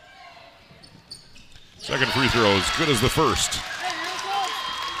 Second free throw as good as the first.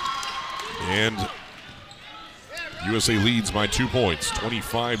 And USA leads by 2 points,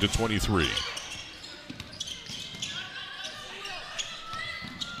 25-23.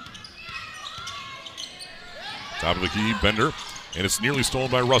 Top of the key, Bender, and it's nearly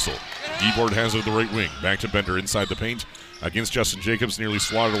stolen by Russell. Giebord has it at the right wing. Back to Bender inside the paint against Justin Jacobs, nearly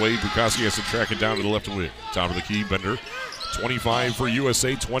swatted away. Bukowski has to track it down to the left wing. Top of the key, Bender. 25 for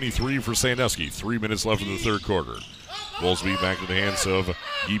USA, 23 for Sandusky. 3 minutes left in the third quarter. Bowlesby back to the hands of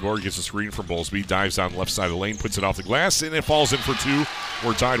Giebord, gets a screen from Bowlesby, dives down left side of the lane, puts it off the glass, and it falls in for 2.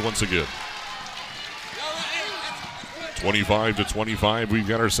 We're tied once again. 25-25, we've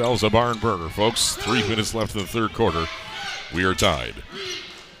got ourselves a barn burner, folks. 3 minutes left in the third quarter. We are tied.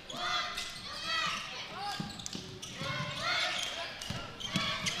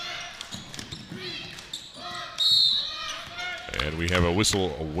 And we have a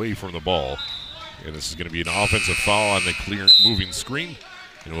whistle away from the ball. And this is going to be an offensive foul on the clear moving screen.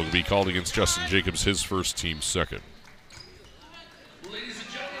 And it will be called against Justin Jacobs, his first, team second.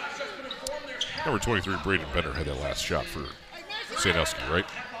 Number 23, Braden Bender, had that last shot for Sandusky, right?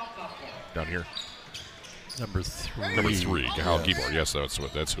 Down here. Number 3. Number 3, Kyle Giebord. Yes,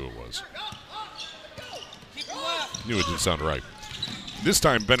 that's who it was. Knew it didn't sound right. This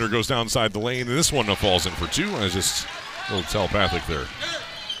time Bender goes downside the lane, and this one falls in for 2. I was just a little telepathic there.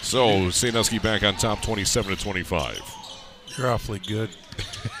 So Sandusky back on top, 27-25. You're awfully good,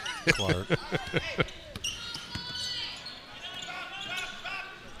 Clark.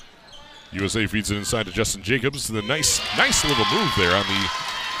 USA feeds it inside to Justin Jacobs. The nice little move there on the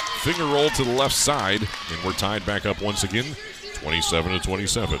finger roll to the left side. And we're tied back up once again,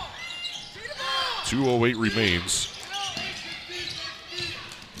 27-27. 2:08 remains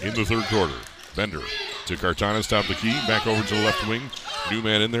in the third quarter. Bender to Cartanas, top of the key, back over to the left wing. New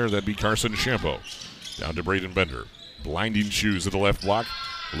man in there, that'd be Carson Champeau. Down to Braden Bender. Blinding shoes at the left block.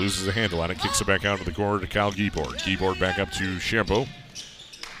 Loses a handle on it, kicks it back out to the corner to Kyle Giebord. Giebord back up to Champeau.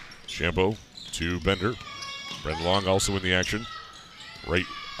 Champeau to Bender. Brendan Long also in the action. Right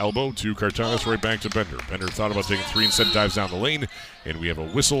elbow to Cartanas, right back to Bender. Bender thought about taking 3, instead dives down the lane. And we have a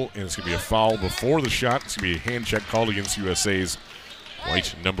whistle, and it's going to be a foul before the shot. It's going to be a hand check called against USA's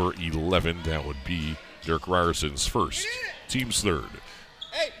white number 11. That would be Dirk Ryerson's first. Team's third.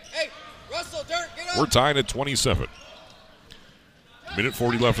 Hey, Russell, Dirk, get up. We're tied at 27. Minute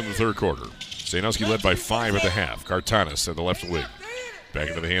 40 left in the third quarter. Sandusky led by 5 at the half. Cartanas at the left wing. Back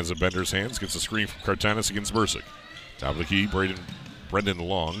into the hands of Bender's hands. Gets a screen from Cartanas against Bursick. Top of the key, Brendan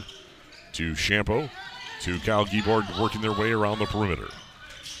Long to Champeau. To Kyle Giebord, working their way around the perimeter.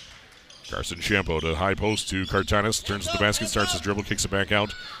 Carson Champo to high post to Cartanis. Turns to the basket, starts his dribble, kicks it back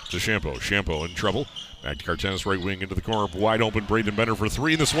out to Champo. Champo in trouble. Back to Cartanis, right wing into the corner. Wide open, Braden Bender for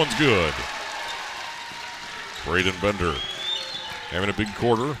three, and this one's good. Braden Bender having a big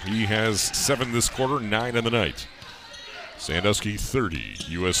quarter. He has 7 this quarter, 9 in the night. Sandusky 30,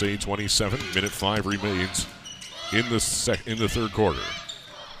 USA 27. Minute 5 remains in the third quarter.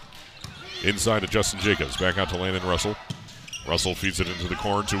 Inside to Justin Jacobs. Back out to Landon Russell. Russell feeds it into the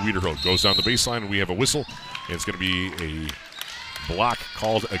corner to Wiederholt. Goes down the baseline, and we have a whistle. And it's going to be a block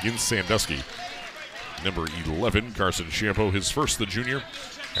called against Sandusky. Number 11, Carson Champo, his first, the junior.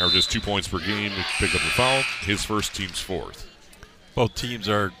 Averages 2 points per game. Picked up the foul. His first, team's fourth. Both teams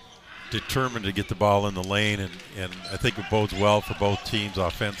are determined to get the ball in the lane, and I think it bodes well for both teams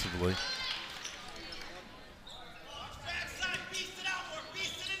offensively.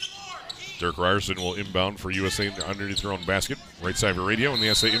 Dirk Ryerson will inbound for USA underneath their own basket. Right side of the radio, and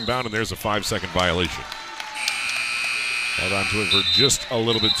the SA inbound, and there's a 5-second violation. Held on to it for just a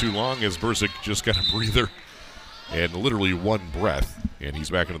little bit too long as Bursick just got a breather and literally one breath, and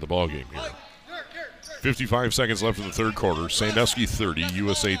he's back into the ballgame here. 55 seconds left in the third quarter. Sandusky 30,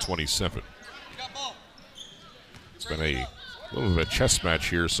 USA 27. It's been a little bit of a chess match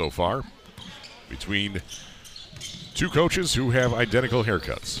here so far between two coaches who have identical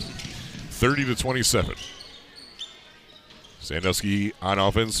haircuts. 30-27. Sandusky on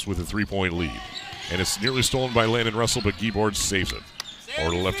offense with a 3-point lead. And it's nearly stolen by Landon Russell, but Giebord saves it.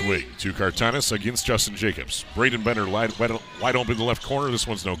 Over to the left wing to Cartanis against Justin Jacobs. Braden Bender wide open in the left corner. This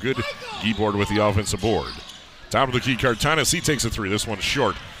one's no good. Giebord with the offensive board. Top of the key, Cartanis. He takes a three. This one's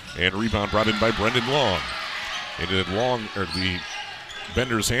short. And rebound brought in by Brendan Long. Into the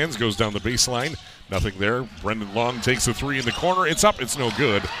Bender's hands, goes down the baseline. Nothing there. Brendan Long takes a three in the corner. It's up. It's no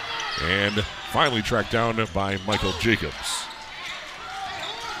good. And finally tracked down by Michael Jacobs.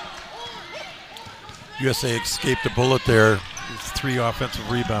 USA escaped a bullet there. 3 offensive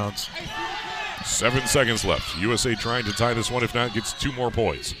rebounds. 7 seconds left. USA trying to tie this one. If not, gets 2 more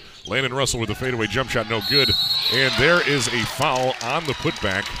points. Landon Russell with a fadeaway jump shot, no good. And there is a foul on the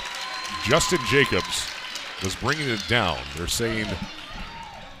putback. Justin Jacobs was bringing it down. They're saying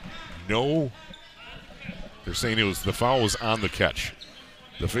no. They're saying the foul was on the catch.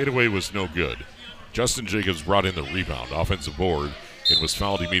 The fadeaway was no good. Justin Jacobs brought in the rebound, offensive board, and was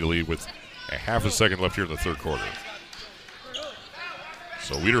fouled immediately with a half a second left here in the third quarter.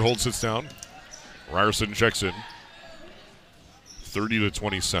 So Wiederholt sits down. Ryerson checks in.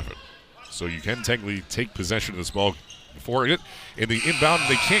 30-27. So you can technically take possession of this ball before it. In the inbound,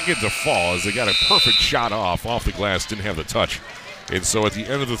 they can't get the fall as they got a perfect shot off the glass, didn't have the touch. And so at the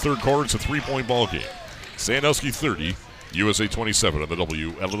end of the third quarter, it's a 3-point ball game. Sandusky 30, USA 27 on the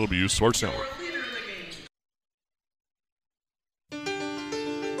WLW Sports Network.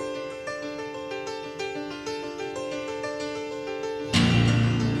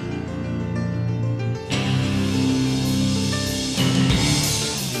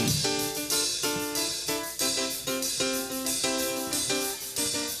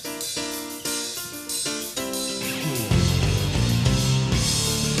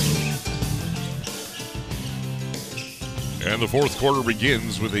 And the fourth quarter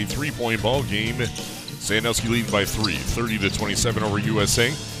begins with a 3-point ball game. Sandusky leads by 3, 30-27 over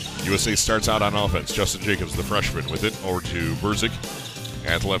USA. USA starts out on offense. Justin Jacobs, the freshman, with it over to Burzik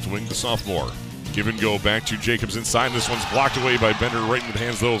at left wing, the sophomore. Give and go back to Jacobs inside. This one's blocked away by Bender, right into the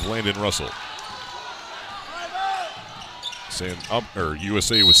hands, though, of Landon Russell.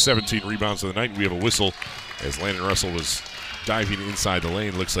 USA with 17 rebounds of the night. We have a whistle as Landon Russell was diving inside the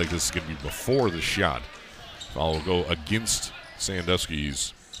lane. Looks like this is going to be before the shot. Foul will go against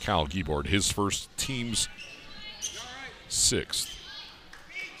Sandusky's Cal Giebord, his first, team's 6th.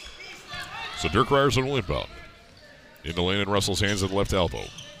 So Dirk Ryerson will inbound. Into Landon Russell's hands at the left elbow.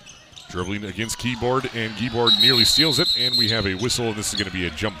 Dribbling against Giebord, and Giebord nearly steals it, and we have a whistle, and this is going to be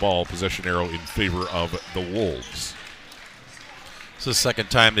a jump ball possession arrow in favor of the Wolves. It's the second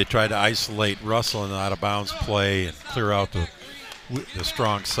time they tried to isolate Russell in the out-of-bounds play and clear out the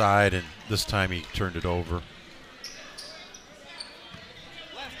strong side, and this time he turned it over.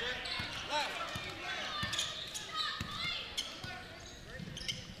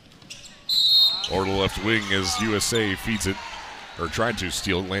 Over to the left wing as USA feeds it, or tried to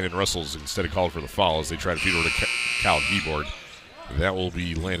steal Landon Russell's instead of called for the foul as they try to feed over to Cal Giebord. That will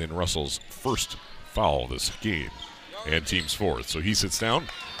be Landon Russell's first foul this game and team's 4th. So he sits down.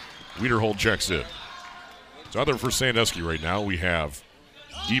 Wiederholt checks in. So other for Sandusky right now, we have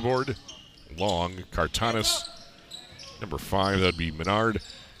Giebord, Long, Cartanis, number 5, that'd be Menard,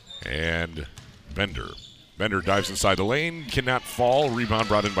 and Bender. Bender dives inside the lane, cannot fall. Rebound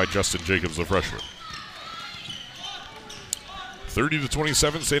brought in by Justin Jacobs, the freshman.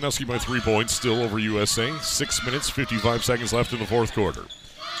 30-27, Sandusky by 3 points, still over USA. 6 minutes, 55 seconds left in the fourth quarter.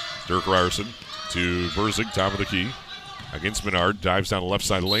 Dirk Ryerson to Burzig, top of the key. Against Menard, dives down the left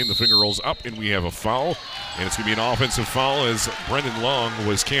side of the lane. The finger rolls up, and we have a foul. And it's going to be an offensive foul as Brendan Long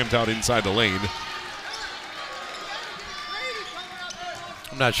was camped out inside the lane.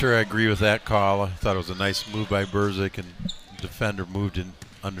 I'm not sure I agree with that call. I thought it was a nice move by Burzig, and the defender moved in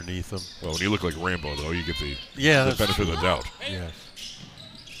underneath him. Well, when you look like Rambo, though, you get the that's benefit of the doubt. Yes.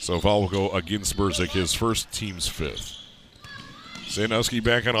 So foul will go against Burzig, his first, team's 5th. Sandusky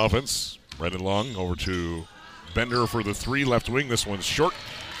back on offense. Brendan Long over to Bender for the 3, left wing. This one's short.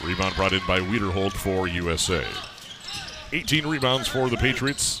 Rebound brought in by Wiederhold for USA. 18 rebounds for the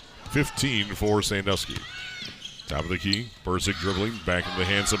Patriots, 15 for Sandusky. Top of the key, Burzig dribbling back into the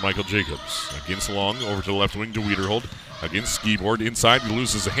hands of Michael Jacobs. Against Long, over to the left wing to Wiederhold. Against Skiboard, inside, he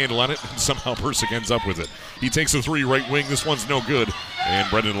loses a handle on it, and somehow Burzig ends up with it. He takes a 3 right wing, this one's no good, and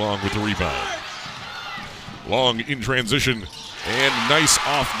Brendan Long with the rebound. Long in transition, and nice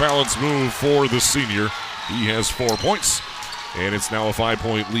off-balance move for the senior. He has 4 points, and it's now a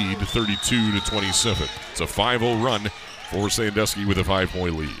 5-point lead, 32-27. It's a 5-0 run for Sandusky with a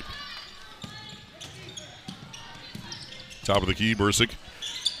 5-point lead. Top of the key, Burzig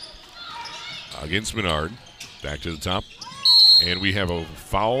against Menard. Back to the top. And we have a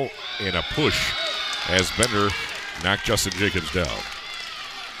foul and a push as Bender knocked Justin Jacobs down.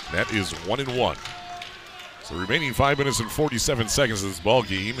 That is 1-1. So remaining 5 minutes and 47 seconds of this ball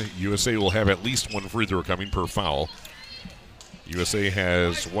game, USA will have at least 1 free throw coming per foul. USA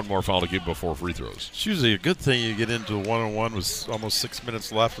has 1 more foul to give before free throws. It's usually a good thing you get into a 1-on-1 with almost 6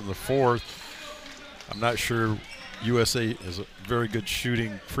 minutes left in the fourth. I'm not sure USA is a very good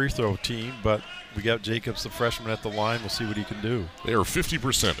shooting free throw team, but we got Jacobs, the freshman, at the line. We'll see what he can do. They are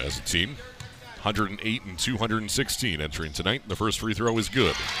 50% as a team. 108 and 216 entering tonight. The first free throw is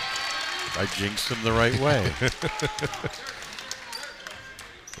good. I jinxed him the right way.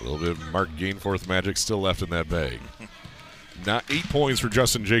 A little bit of Mark Gainforth magic still left in that bag. Not 8 points for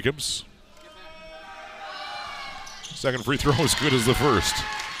Justin Jacobs. Second free throw as good as the first.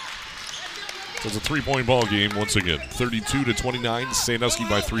 So it's a 3-point ball game once again. 32-29, Sandusky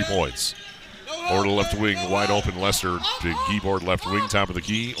by 3 points. Over to the left wing, wide open Lester to Skiboard left wing, top of the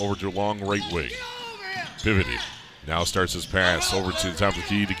key, over to Long right wing. Pivoting. Now starts his pass over to the top of the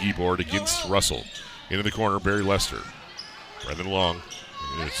key to Skiboard against Russell. Into the corner, Barry Lester. Brendan Long.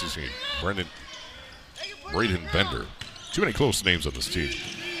 Braden Bender. Too many close names on this team.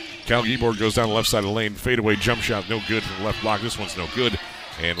 Cal Skiboard goes down the left side of the lane. Fadeaway jump shot, no good from the left block. This one's no good.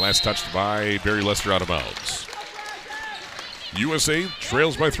 And last touched by Barry Lester out of bounds. USA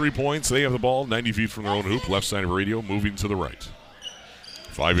trails by 3 points. They have the ball 90 feet from their own hoop. Left side of radio, moving to the right.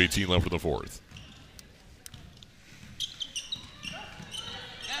 5:18 left in the fourth.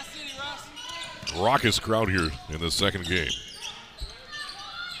 Raucous crowd here in the second game.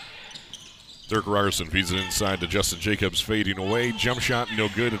 Dirk Ryerson feeds it inside to Justin Jacobs, fading away. Jump shot, no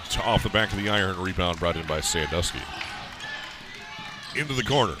good. It's off the back of the iron. Rebound brought in by Sandusky. Into the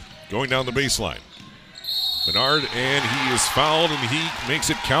corner, going down the baseline. Menard, and he is fouled, and he makes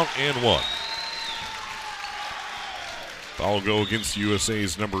it count and 1. Foul will go against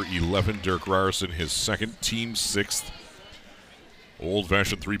USA's number 11, Dirk Ryerson, his second, team 6th.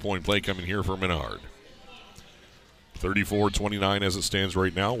 Old-fashioned three-point play coming here for Menard. 34-29 as it stands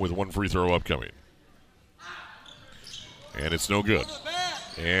right now with 1 free throw upcoming. And it's no good.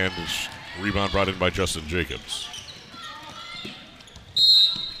 And rebound brought in by Justin Jacobs.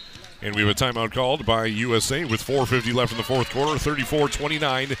 And we have a timeout called by USA with 4:50 left in the fourth quarter.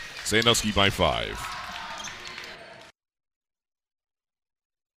 34-29, Sandusky by 5.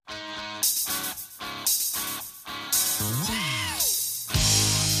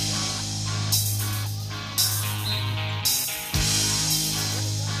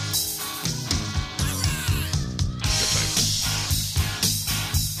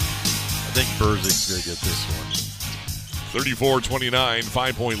 I think Burzig's going to get this one. 34-29,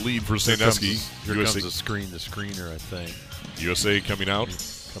 5-point lead for Sandusky. Here comes the screener, I think. USA coming out.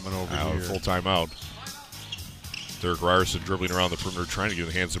 Coming over Out, here. full timeout. Dirk Ryerson dribbling around the perimeter, trying to get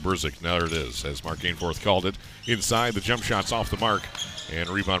in the hands of Burzig. Now there it is, as Mark Gainforth called it. Inside, the jump shot's off the mark, and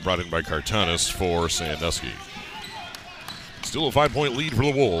rebound brought in by Kartanis for Sandusky. Still a 5-point lead for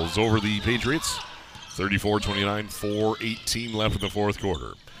the Wolves over the Patriots. 34-29, 4:18 left in the fourth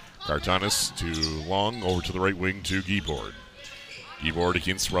quarter. Kartanis to Long, over to the right wing to Skiboard. Skiboard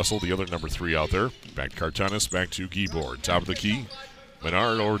against Russell, the other number 3 out there. Back to Kartanis, back to Skiboard. Top of the key,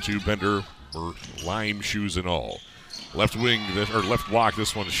 Menard over to Bender. lime shoes and all. Left wing, or left block,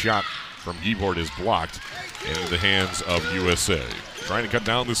 this one's shot from Giebord is blocked into the hands of USA. Trying to cut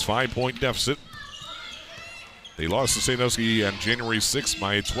down this 5-point deficit. They lost to Sandusky on January 6th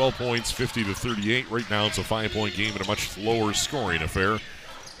by 12 points, 50-38. Right now it's a 5-point game and a much lower scoring affair,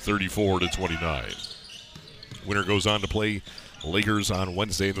 34-29. Winner goes on to play Lakers on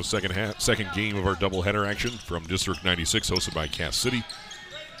Wednesday in the second game of our doubleheader action from District 96, hosted by Cass City.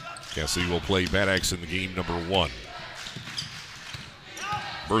 Cass City will play Bad Axe in the game number 1.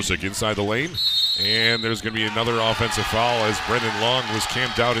 Bursick inside the lane, and there's going to be another offensive foul as Brendan Long was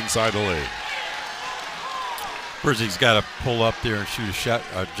camped out inside the lane. Bursick's got to pull up there and shoot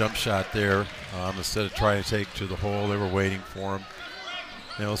a jump shot there instead of trying to take to the hole. They were waiting for him.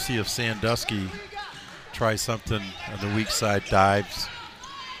 Now we'll see if Sandusky tries something on the weak side, dives.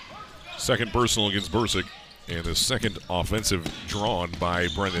 Second personal against Bursick, and the second offensive drawn by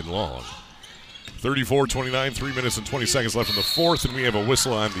Brendan Long. 34-29, 3 minutes and 20 seconds left in the fourth, and we have a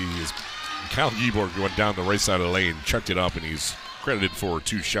whistle on the Kyle Giebord going down the right side of the lane, chucked it up, and he's credited for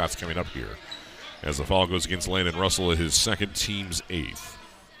 2 shots coming up here. As the foul goes against Landon Russell at his second, team's 8th.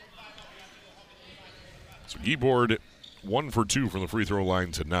 So Giebord 1 for 2 from the free throw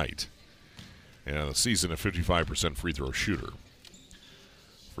line tonight. And the season a 55% free throw shooter.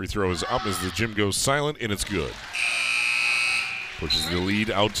 Free throw is up as the gym goes silent, and it's good. Pushes the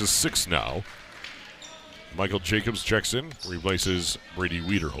lead out to 6 now. Michael Jacobs checks in, replaces Brady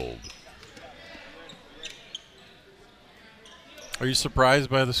Wiederhold. Are you surprised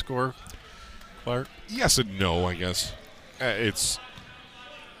by the score, Clark? Yes and no, I guess. It's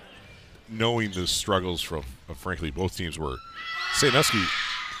knowing the struggles from, frankly, both teams were. Sandusky,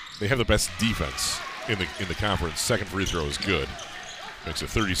 they have the best defense in the conference. Second free throw is good. Makes it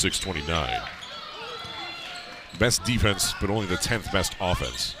 36-29. Best defense, but only the 10th best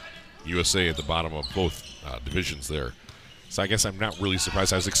offense. USA at the bottom of both divisions there. So I guess I'm not really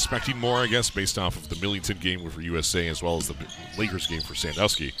surprised. I was expecting more, I guess, based off of the Millington game for USA as well as the Lakers game for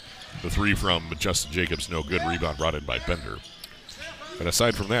Sandusky. The 3 from Justin Jacobs, no good. Rebound brought in by Bender. But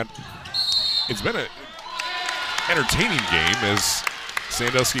aside from that, it's been an entertaining game as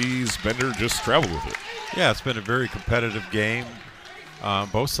Sandusky's Bender just traveled with it. Yeah, it's been a very competitive game on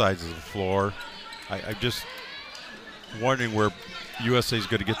both sides of the floor. I'm just wondering where USA is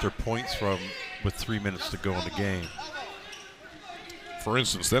going to get their points from with 3 minutes to go in the game. For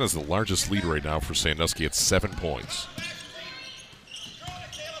instance, that is the largest lead right now for Sandusky at 7 points.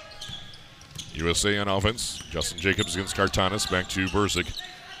 USA on offense. Justin Jacobs against Cartanis. Back to Bursick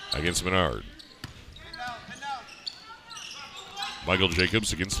against Menard. Michael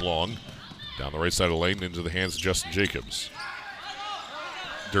Jacobs against Long. Down the right side of the lane into the hands of Justin Jacobs.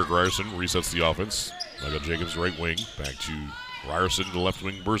 Dirk Ryerson resets the offense. Michael Jacobs right wing. Back to Ryerson to left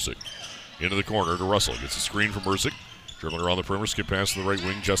wing Bursick. Into the corner to Russell. Gets a screen from Bursick. Dribbling around the perimeter. Skip pass to the right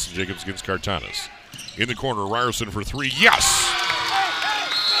wing. Justin Jacobs against Cartanis. In the corner, Ryerson for 3. Yes!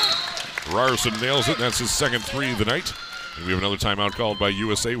 Ryerson nails it. That's his second 3 of the night. And we have another timeout called by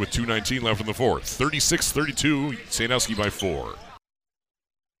USA with 2:19 left in the fourth. 36-32, Sandusky by 4.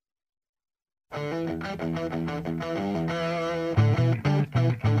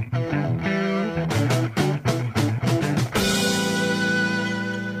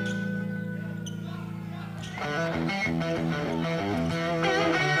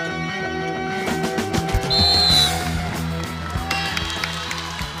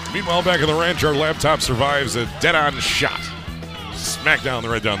 Meanwhile, back at the ranch, our laptop survives a dead-on shot. Smack down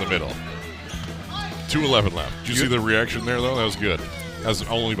right down the middle. 2:11 left. Did you see the reaction there, though? That was good. That was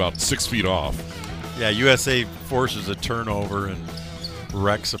only about 6 feet off. Yeah, USA forces a turnover and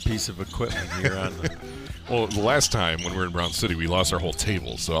wrecks a piece of equipment here on the Well, the last time when we were in Brown City, we lost our whole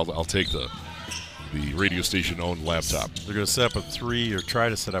table, so I'll take the radio station-owned laptop. They're going to set up a 3 or try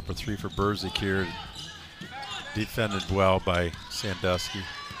to set up a 3 for Bursick here. Defended well by Sandusky.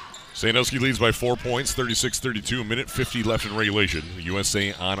 Sandusky leads by 4 points, 36-32, a minute 50 left in regulation.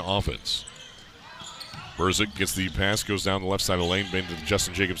 USA on offense. Bursick gets the pass, goes down the left side of the lane, bend to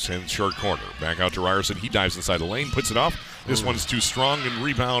Justin Jacobs in short corner. Back out to Ryerson. He dives inside the lane, puts it off. This one's too strong, and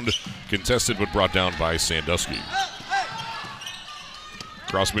rebound contested but brought down by Sandusky.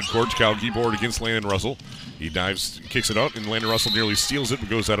 Cross midcourt, Kyle Giebord against Landon Russell. He dives, kicks it out, and Landon Russell nearly steals it but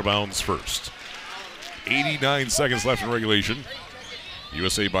goes out of bounds first. 89 seconds left in regulation.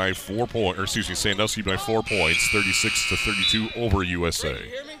 USA by 4 points, or excuse me, Sandusky by 4 points, 36-32 over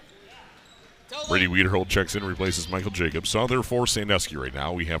USA. Brady Wiederhold checks in, replaces Michael Jacobs. So there are 4 Sandusky right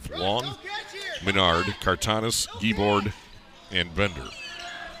now. We have Long, Menard, Cartanis, Giebord, and Bender.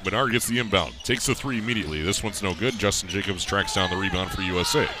 Menard gets the inbound, takes the 3 immediately. This one's no good. Justin Jacobs tracks down the rebound for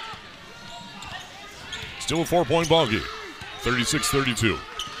USA. Still a 4-point ball game. 36-32.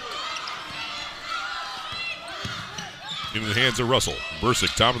 Into the hands of Russell.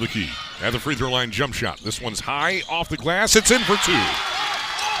 Bursick, top of the key. At the free throw line, jump shot. This one's high off the glass. It's in for 2.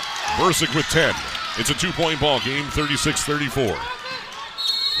 Bursick with 10. It's a 2-point ball game, 36-34.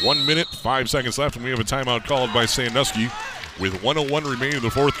 1 minute, 5 seconds left, and we have a timeout called by Sandusky with 1:01 remaining in the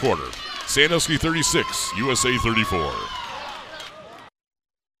fourth quarter. Sandusky 36, USA 34.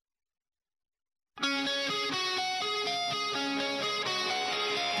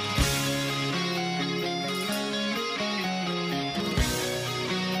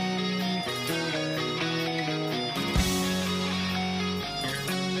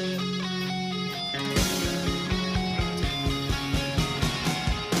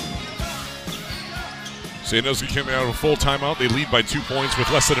 Sandusky coming out of a full timeout. They lead by 2 points with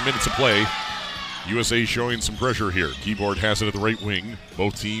less than a minute to play. USA showing some pressure here. Keyboard has it at the right wing.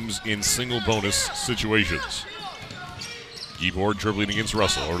 Both teams in single bonus situations. Keyboard dribbling against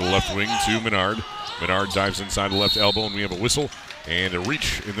Russell. Over to the left wing to Menard. Menard dives inside the left elbow, and we have a whistle and a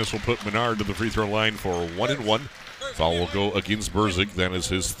reach. And this will put Menard to the free throw line for 1-1. Foul will go against Bursick. That is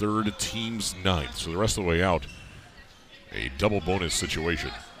his third, team's 9th. So the rest of the way out, a double bonus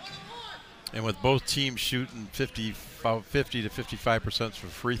situation. And with both teams shooting 50 to 55% from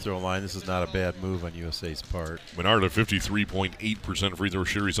free throw line, this is not a bad move on USA's part. Menard at 53.8% free throw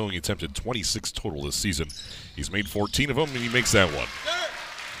shooter. He's only attempted 26 total this season. He's made 14 of them, and he makes that one.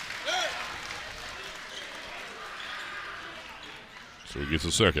 So he gets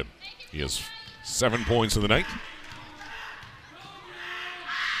a second. He has 7 points in the night.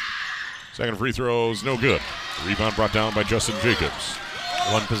 Second free throw is no good. The rebound brought down by Justin Jacobs.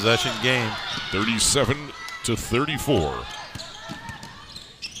 One possession game. 37-34.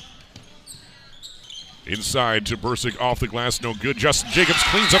 Inside to Bursick, off the glass, no good. Justin Jacobs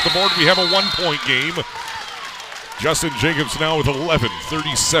cleans up the board. We have a 1-point game. Justin Jacobs now with 11,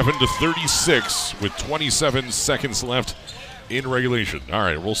 37-36 with 27 seconds left in regulation. All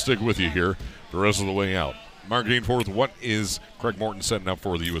right, we'll stick with you here the rest of the way out. Mark Danforth, what is Craig Morton setting up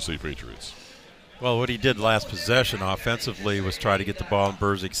for the USA Patriots? Well, what he did last possession offensively was try to get the ball in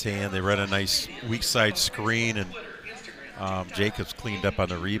Bursick's hand. They ran a nice weak side screen, and Jacobs cleaned up on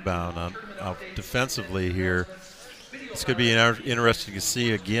the rebound. Defensively here, it's going to be interesting to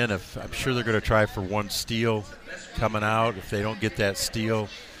see again. If I'm sure they're going to try for one steal coming out. If they don't get that steal,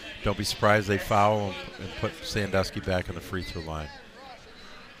 don't be surprised they foul and put Sandusky back on the free throw line.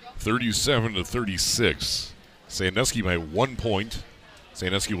 37-36. Sandusky by 1 point.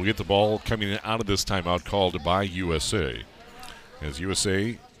 Sandusky will get the ball coming out of this timeout called by USA. As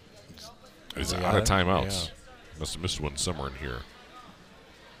USA is out of timeouts. Yeah. Must have missed one somewhere in here.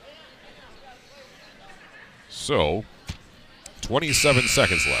 So, 27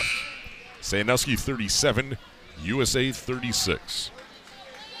 seconds left. Sandusky 37, USA 36.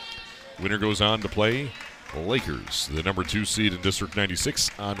 Winner goes on to play Lakers, the number 2 seed in District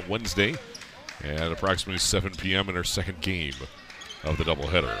 96 on Wednesday at approximately 7 p.m. in our second game of the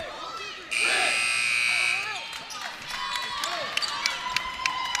doubleheader.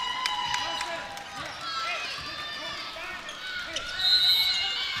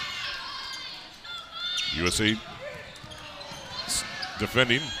 USA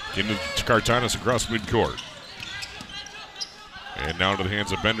defending, getting to Cartanis across midcourt. And now to the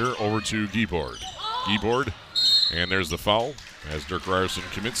hands of Bender, over to Giebord. Giebord, and there's the foul as Dirk Ryerson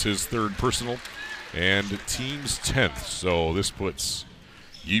commits his third personal and team's 10th. So this puts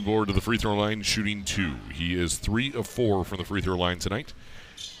Giebord to the free throw line, shooting 2. He is 3 of 4 from the free throw line tonight.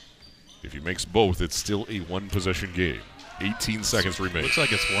 If he makes both, it's still a one-possession game. 18 seconds remain. Looks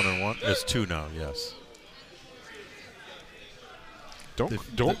like it's 1-1. It's 2 now, yes. Don't.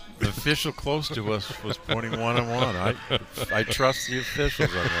 The official close to us was pointing 1-1. I trust the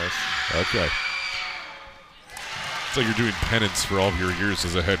officials on this. Okay. It's like you're doing penance for all of your years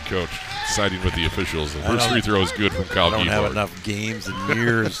as a head coach, siding with the officials. The first free throw is good from Kyle Giebord. I don't have enough games and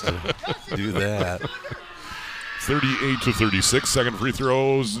years to do that. 38-36. Second free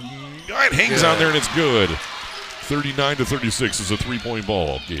throws. It hangs on there and it's good. 39-36 is a 3-point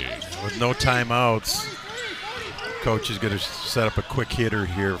ball game. With no timeouts, coach is going to set up a quick hitter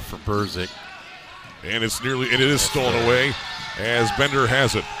here for Bursick. And it is stolen away as Bender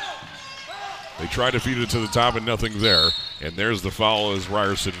has it. They try to feed it to the top and nothing there. And there's the foul as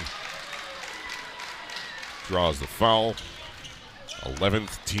Ryerson draws the foul.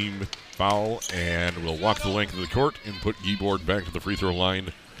 11th team foul, and will walk the length of the court and put Giebord back to the free throw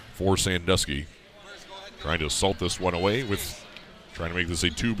line for Sandusky. Trying to assault this one away with trying to make this a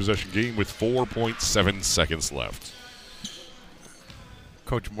 2-possession game with 4.7 seconds left.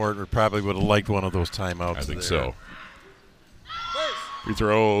 Coach Morton probably would have liked one of those timeouts. I think there. so. Free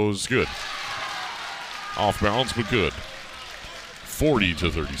throws, good. Off balance, but good.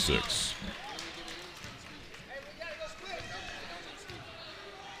 40-36.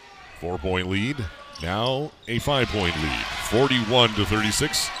 4-point lead. Now a 5-point lead.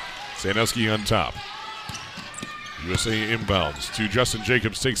 41-36. Sandusky on top. USA inbounds to Justin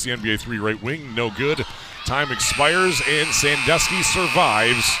Jacobs. Takes the NBA 3 right wing. No good. Time expires, and Sandusky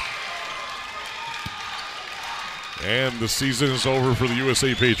survives. And the season is over for the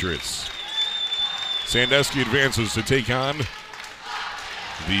USA Patriots. Sandusky advances to take on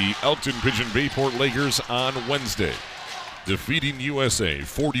the Elkton Pigeon Bayport Lakers on Wednesday, defeating USA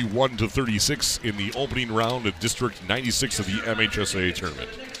 41-36 in the opening round of District 96 of the MHSAA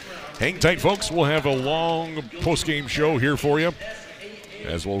tournament. Hang tight, folks. We'll have a long post-game show here for you,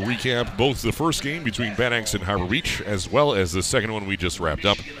 as we'll recap both the first game between Bad Axe and Harbor Beach, as well as the second one we just wrapped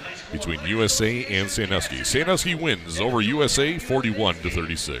up between USA and Sandusky. Sandusky wins over USA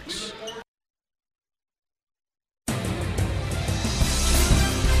 41-36.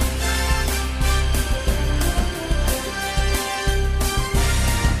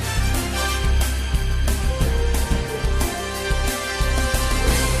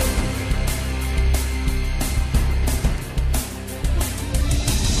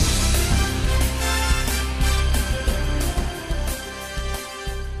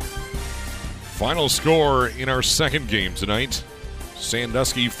 Final score in our second game tonight,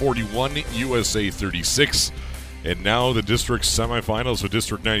 Sandusky 41, USA 36. And now the district semifinals of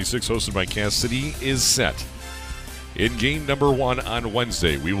District 96, hosted by Cass City, is set. In game number 1 on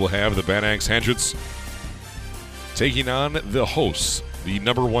Wednesday, we will have the Bad Axe Hatchets taking on the hosts, the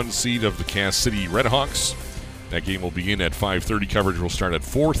number 1 seed of the Cass City Redhawks. That game will begin at 5:30. Coverage will start at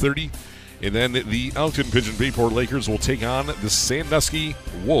 4:30. And then the Elkton Pigeon Bayport Lakers will take on the Sandusky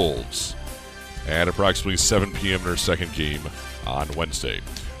Wolves at approximately 7 p.m. in our second game on Wednesday.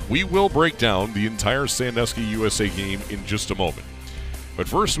 We will break down the entire Sandusky USA game in just a moment. But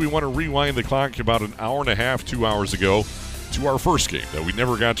first, we want to rewind the clock about an hour and a half, 2 hours ago, to our first game that we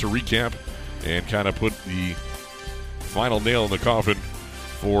never got to recap and kind of put the final nail in the coffin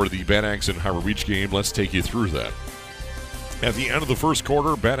for the Bad Axe and Harbor Beach game. Let's take you through that. At the end of the first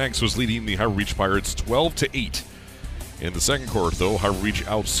quarter, Bad Axe was leading the Harbor Beach Pirates 12-8. In the second quarter, though, Harbor Beach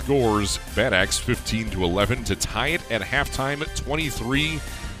outscores Bad Axe 15-11 to tie it at halftime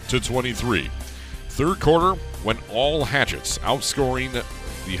 23-23. Third quarter went all Hatchets, outscoring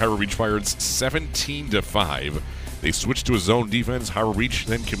the Harbor Beach Pirates 17-5. They switched to a zone defense. Harbor Beach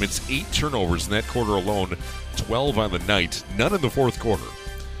then commits 8 turnovers in that quarter alone, 12 on the night, none in the fourth quarter.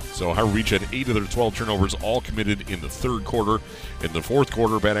 So Harbor Beach had 8 of their 12 turnovers, all committed in the third quarter. In the fourth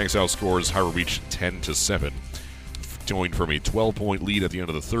quarter, Bad Axe outscores Harbor Beach 10-7. Going from a 12-point lead at the end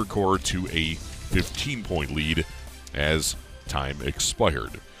of the third quarter to a 15-point lead as time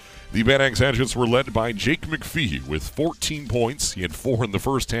expired. The Bad Axe Hatchets were led by Jake McPhee with 14 points. He had 4 in the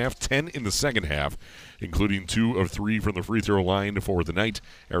first half, 10 in the second half, including 2 of 3 from the free throw line for the night.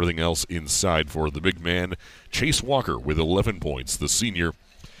 Everything else inside for the big man. Chase Walker with 11 points, the senior.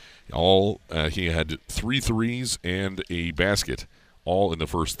 He had 3 threes and a basket, all in the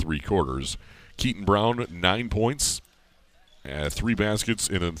first 3 quarters. Keaton Brown, 9 points. 3 baskets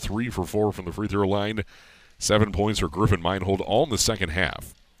and then 3 for 4 from the free throw line. 7 points for Griffin Meinhold, all in the second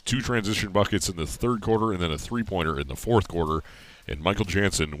half. 2 transition buckets in the third quarter and then a 3-pointer in the fourth quarter. And Michael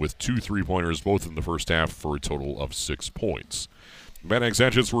Jansen with 2 3-pointers, both in the first half, for a total of 6 points. Bad Axe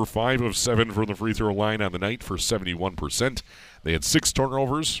Hatchets were 5 of 7 from the free throw line on the night for 71%. They had 6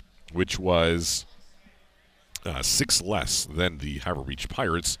 turnovers, which was 6 less than the Harbor Beach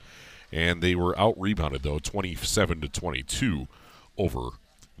Pirates. And they were out-rebounded, though, 27-22 over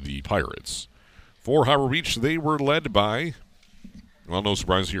the Pirates. For Harbor Beach, they were led by, well, no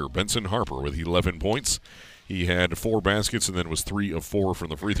surprise here, Benson Harper with 11 points. He had 4 baskets and then was 3 of 4 from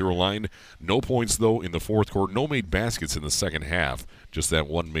the free throw line. No points, though, in the fourth quarter. No made baskets in the second half. Just that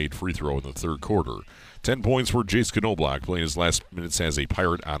 1 made free throw in the third quarter. 10 points for Jace Knobloch, playing his last minutes as a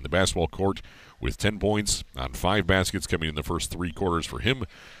Pirate on the basketball court, with 10 points on 5 baskets coming in the first 3 quarters for him.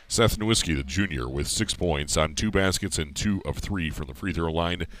 Seth Nowitzki, the junior, with 6 points on 2 baskets and 2 of 3 from the free throw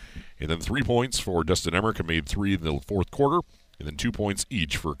line. And then 3 points for Dustin Emmerich, who made 3 in the fourth quarter. And then 2 points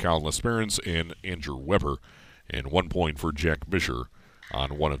each for Colin Lesperance and Andrew Weber. And 1 point for Jack Bisher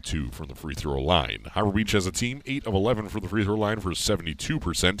on 1 of 2 from the free throw line. Harbor Beach as a team, 8 of 11 from the free throw line for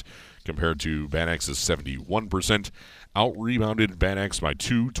 72%, compared to Bad Axe's 71%. Out-rebounded Bad Axe by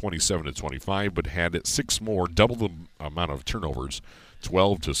 2, 27-25, but had 6 more, double the amount of turnovers,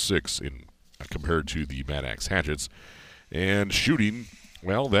 12-6 in compared to the Bad Axe Hatchets. And shooting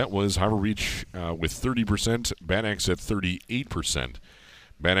Well, that was Harbor Beach with 30%, Bad Axe at 38%.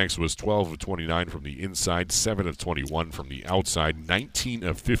 Bad Axe was 12 of 29 from the inside, 7 of 21 from the outside, 19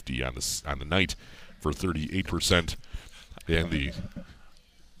 of 50 on the night for 38%. And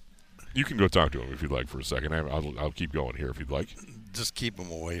you can go talk to him if you'd like for a second. I'll keep going here if you'd like. Just keep them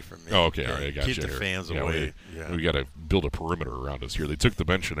away from me. Oh, okay. All right, I got Keep you the here. fans Yeah, away. We got to build a perimeter around us here. They took the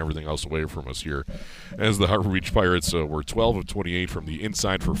bench and everything else away from us here. As the Harbor Beach Pirates were 12 of 28 from the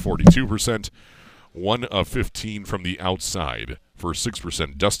inside for 42%, 1 of 15 from the outside for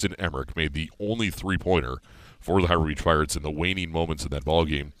 6%. Dustin Emmerich made the only three-pointer for the Harbor Beach Pirates in the waning moments of that ball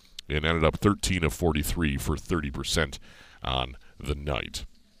game and ended up 13 of 43 for 30% on the night.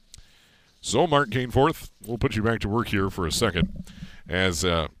 So, Mark Gainforth, we'll put you back to work here for a second. As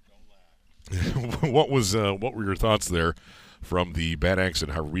what were your thoughts there from the Bad Axe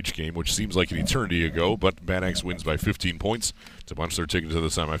and Harbor Beach game, which seems like an eternity ago, but Bad Axe wins by 15 points to punch their ticket to the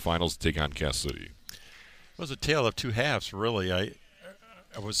semifinals to take on Cass City. It was a tale of two halves, really. I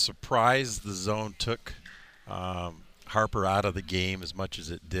was surprised the zone took Harper out of the game as much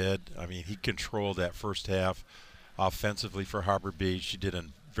as it did. I mean, he controlled that first half offensively for Harbor Beach. He did a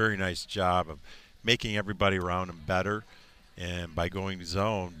very nice job of making everybody around him better. And by going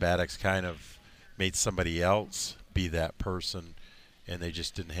zone, Bad Axe kind of made somebody else be that person, and they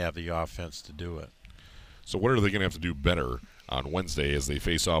just didn't have the offense to do it. So what are they going to have to do better on Wednesday as they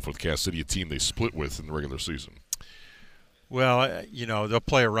face off with Cass City, a team they split with in the regular season? Well, they'll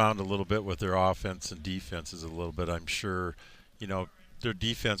play around a little bit with their offense and defenses a little bit, I'm sure. Their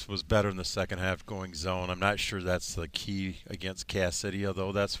defense was better in the second half going zone. I'm not sure that's the key against Cass City,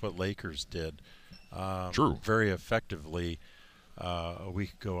 although that's what Lakers did. True. Very effectively a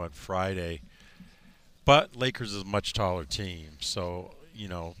week ago on Friday. But Lakers is a much taller team. So,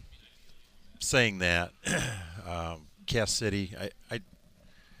 saying that, Cass City,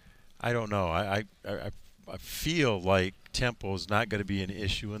 I don't know. I feel like tempo is not going to be an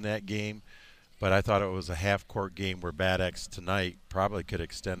issue in that game. But I thought it was a half-court game where Bad Axe tonight probably could have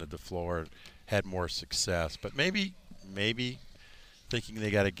extended the floor and had more success. But maybe thinking they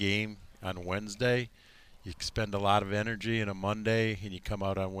got a game on Wednesday, you expend a lot of energy in a Monday and you come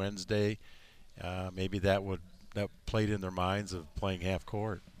out on Wednesday, maybe that played in their minds of playing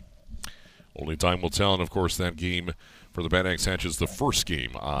half-court. Only time will tell, and of course that game for the Bad Axe Hatches, the first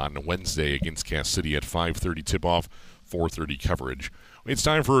game on Wednesday against Cass City at 5:30 tip-off, 4:30 coverage. It's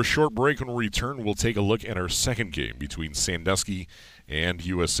time for a short break. When we return, we'll take a look at our second game between Sandusky and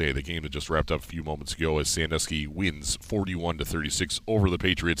USA, the game that just wrapped up a few moments ago as Sandusky wins 41-36 over the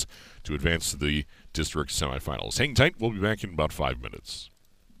Patriots to advance to the district semifinals. Hang tight. We'll be back in about 5 minutes.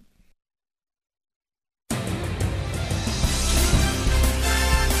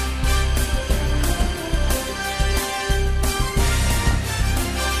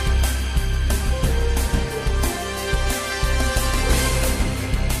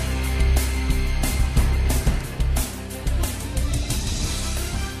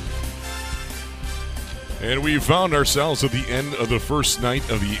 And we found ourselves at the end of the first night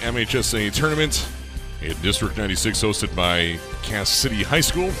of the MHSA tournament in District 96, hosted by Cass City High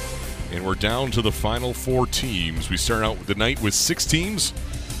School. And we're down to the final four teams. We start out the night with 6 teams.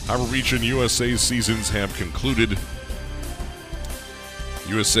 Harbor Beach and USA's seasons have concluded.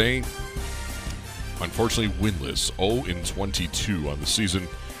 USA, unfortunately, winless, 0-22 on the season.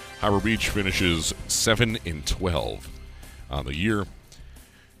 Harbor Beach finishes 7-12 on the year.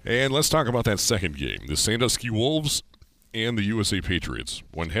 And let's talk about that second game. The Sandusky Wolves and the USA Patriots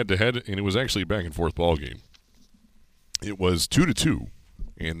went head-to-head, and it was actually a back-and-forth ball game. It was 2-2,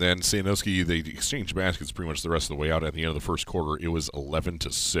 and then Sandusky, they exchanged baskets pretty much the rest of the way out. At the end of the first quarter, it was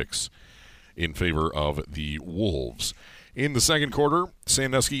 11-6 in favor of the Wolves. In the second quarter,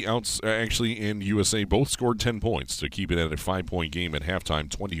 Sandusky and USA both scored 10 points to keep it at a 5-point game at halftime,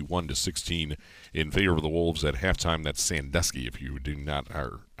 21-16 in favor of the Wolves at halftime. That's Sandusky, if you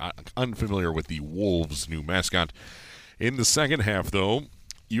are unfamiliar with the Wolves' new mascot. In the second half, though,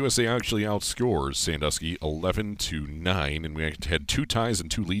 USA actually outscores Sandusky 11-9, and we had 2 ties and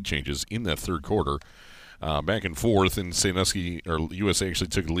 2 lead changes in that third quarter. Back and forth, and USA actually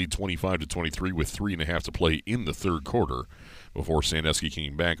took the lead 25-23 with 3.5 to play in the third quarter before Sandusky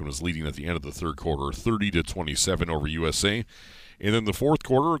came back and was leading at the end of the third quarter, 30-27 over USA. And then the fourth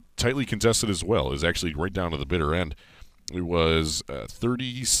quarter, tightly contested as well, is actually right down to the bitter end. It was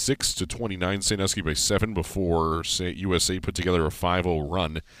 36-29, Sandusky by 7 before USA put together a 5-0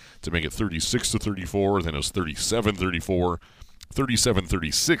 run to make it 36-34. Then it was 37-34,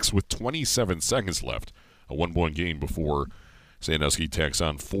 37-36 with 27 seconds left. A 1-point game before Sandusky tacks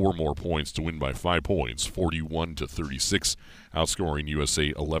on 4 more points to win by 5 points, 41-36, outscoring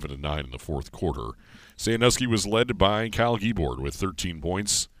USA 11-9 in the fourth quarter. Sandusky was led by Kyle Giebord with 13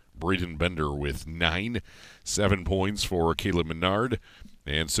 points, Braden Bender with 9, 7 points for Caleb Menard,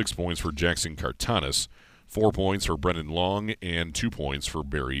 and 6 points for Jackson Cartanis, 4 points for Brendan Long, and 2 points for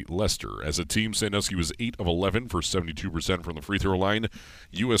Barry Lester. As a team, Sandusky was 8 of 11 for 72% from the free throw line.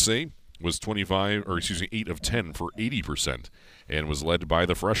 USA was 8 of 10 for 80%, and was led by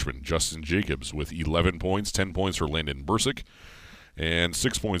the freshman Justin Jacobs with 11 points, 10 points for Landon Bursick, and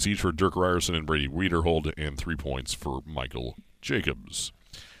 6 points each for Dirk Ryerson and Brady Wiederhold, and 3 points for Michael Jacobs.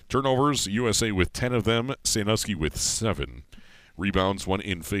 Turnovers, USA with 10 of them, Sandusky with 7. Rebounds, 1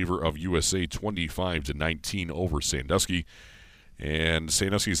 in favor of USA, 25-19 over Sandusky. And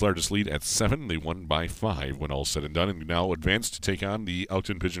Sandusky's largest lead at 7. They won by 5 when all said and done, and now advanced to take on the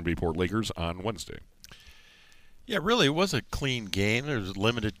Elkton Pigeon Bayport Lakers on Wednesday. Yeah, really, it was a clean game. There was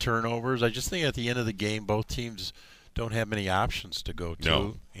limited turnovers. I just think at the end of the game, both teams don't have many options to go to.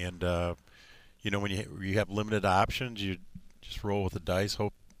 No. And, when you have limited options, you just roll with the dice,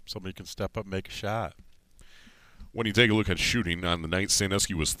 hope somebody can step up and make a shot. When you take a look at shooting on the night,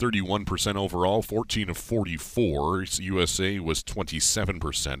 Sandusky was 31% overall, 14 of 44. USA was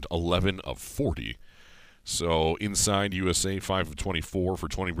 27%, 11 of 40. So inside USA, 5 of 24 for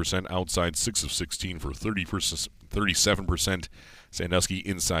 20%, outside 6 of 16 for 37%. Sandusky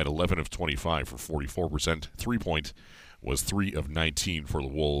inside 11 of 25 for 44%. 3-point was 3 of 19 for the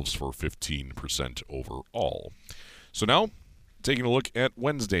Wolves for 15% overall. So now, taking a look at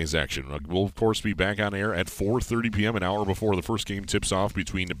Wednesday's action. We'll, of course, be back on air at 4:30 p.m., an hour before the first game tips off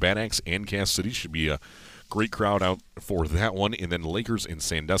between Bad Axe and Cass City. Should be a great crowd out for that one. And then Lakers and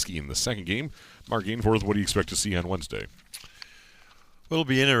Sandusky in the second game. Mark Gainforth, what do you expect to see on Wednesday? Well, it'll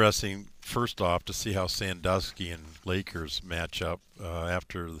be interesting, first off, to see how Sandusky and Lakers match up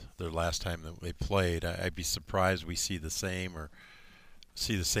after their last time that they played. I'd be surprised we see the same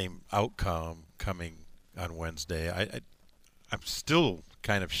outcome coming on Wednesday. I'm still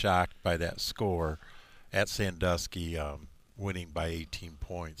kind of shocked by that score at Sandusky winning by 18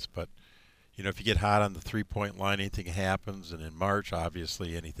 points. But, if you get hot on the three-point line, anything happens. And in March,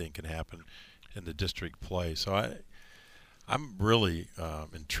 obviously, anything can happen in the district play. So I'm really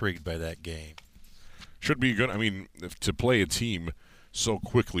intrigued by that game. Should be good. I mean, to play a team so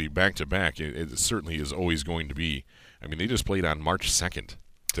quickly back-to-back, it certainly is always going to be. I mean, they just played on March 2nd.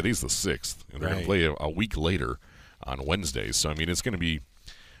 Today's the 6th, and they're going to play a week later on Wednesday. So, I mean, it's going to be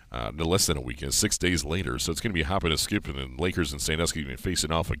no less than a week, 6 days later. So it's going to be hopping and skipping, and Lakers and Sandusky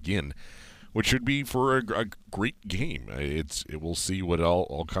facing off again, which should be for a great game. We'll see what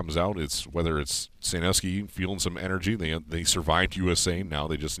all comes out. It's whether it's Sandusky feeling some energy. They survived USA. Now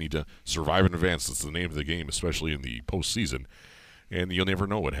they just need to survive in advance. That's the name of the game, especially in the postseason. And you'll never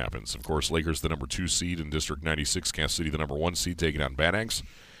know what happens. Of course, Lakers the number 2 seed in District 96, Cass City the number 1 seed, taking on Bad Axe.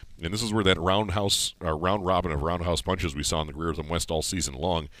 And this is where that round robin of roundhouse punches we saw in the Greertham West all season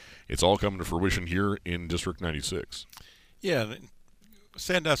long, it's all coming to fruition here in District 96. Yeah,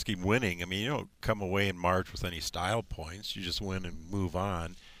 Sandusky winning, I mean, you don't come away in March with any style points. You just win and move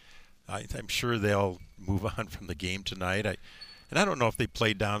on. I'm sure they'll move on from the game tonight. I don't know if they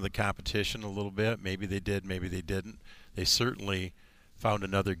played down the competition a little bit. Maybe they did, maybe they didn't. They certainly found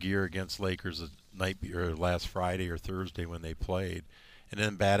another gear against Lakers the night or last Friday or Thursday when they played. And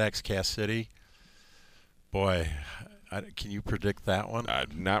then Bad Axe Cass City, boy, can you predict that one?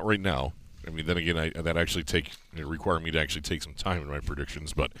 Not right now. I mean, then again, it require me to actually take some time in my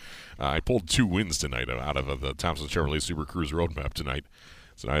predictions. But I pulled 2 wins tonight out of the Thompson Chevrolet Super Cruise Roadmap tonight,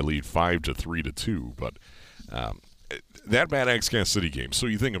 so I lead 5-3-2. But that Bad Axe Cass City game. So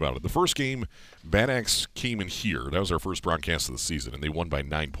you think about it. The first game, Bad Axe came in here. That was our first broadcast of the season, and they won by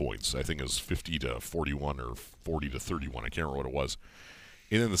 9 points. I think it was 50-41 or 40-31. I can't remember what it was.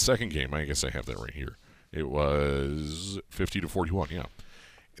 And then the second game, I guess I have that right here. It was 50-41, yeah.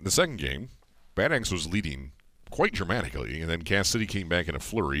 In the second game, Bad Axe was leading quite dramatically, and then Cass City came back in a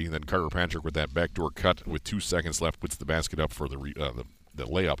flurry, and then Carter Patrick with that backdoor cut with 2 seconds left puts the basket up for the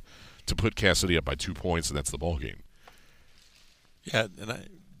layup to put Cass City up by 2 points, and that's the ball game. Yeah, and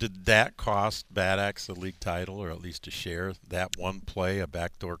did that cost Bad Axe the league title, or at least a share? That one play, a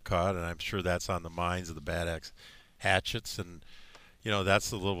backdoor cut, and I'm sure that's on the minds of the Bad Axe Hatchets, and that's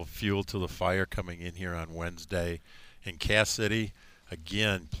the little fuel to the fire coming in here on Wednesday. In Cass City,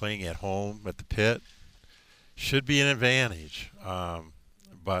 again, playing at home at the pit should be an advantage.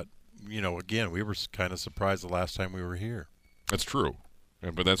 But, again, we were kind of surprised the last time we were here. That's true.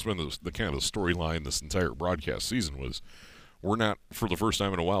 But that's when the kind of the storyline this entire broadcast season was, we're not, for the first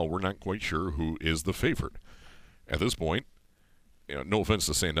time in a while, we're not quite sure who is the favorite. At this point, no offense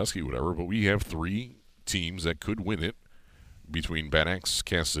to Sandusky, whatever, but we have 3 teams that could win it between Bad Axe,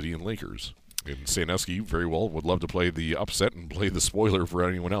 Cass City, and Lakers. And Sandusky very well would love to play the upset and play the spoiler for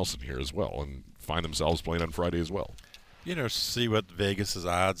anyone else in here as well, and find themselves playing on Friday as well. See what Vegas's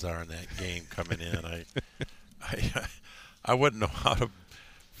odds are in that game coming in. I wouldn't know how to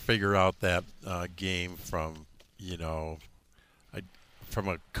figure out that game from from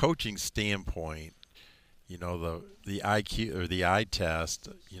a coaching standpoint. The IQ or the eye test.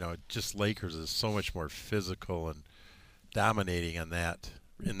 Just Lakers is so much more physical and dominating in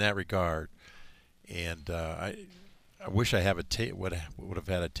that regard. And I wish I have a tape. Would have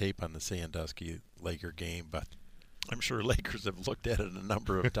had a tape on the Sandusky Laker game, but I'm sure Lakers have looked at it a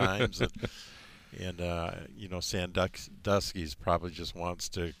number of times. And Sandusky's probably just wants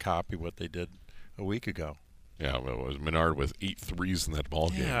to copy what they did a week ago. Yeah, well, it was Menard with 8 threes in that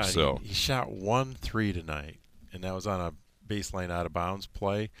ball game. Yeah, so he shot 1 3 tonight, and that was on a baseline out of bounds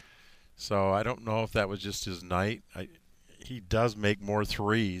play. So I don't know if that was just his night. He does make more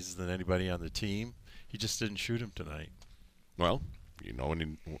threes than anybody on the team. He just didn't shoot him tonight. Well, no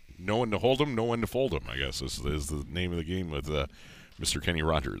one to hold him, no one to fold him, I guess is the name of the game with Mr. Kenny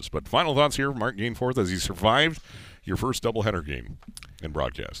Rogers. But final thoughts here, Mark Gainforth, as he survived your first doubleheader game in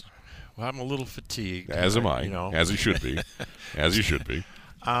broadcast. Well, I'm a little fatigued. As am I. As he should be. As he should be.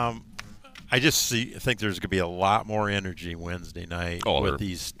 I think there's going to be a lot more energy Wednesday night with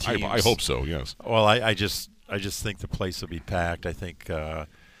these teams. I hope so. Yes. Well, I just think the place will be packed. I think a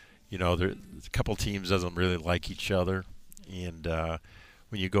couple teams doesn't really like each other, and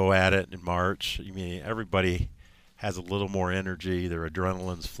when you go at it in March, everybody has a little more energy. Their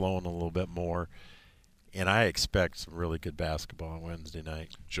adrenaline's flowing a little bit more. And I expect some really good basketball on Wednesday night.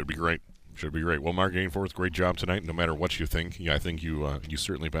 Should be great. Well, Mark Gainforth, great job tonight. No matter what you think, I think you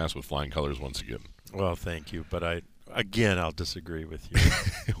certainly passed with flying colors once again. Well, thank you. But I'll disagree with you.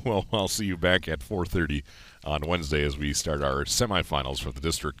 Well, I'll see you back at 4:30 on Wednesday as we start our semifinals for the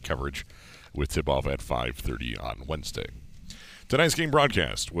district coverage with tip-off at 5:30 on Wednesday. Tonight's game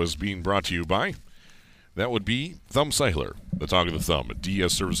broadcast was being brought to you by... That would be Thumb Cycler, the talk of the thumb,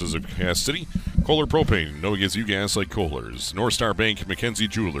 DS Services of Cass City, Kohler Propane, no against you gas like Kohler's, North Star Bank, Mackenzie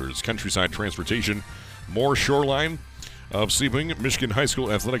Jewelers, Countryside Transportation, Moore Shoreline of Sebring, Michigan High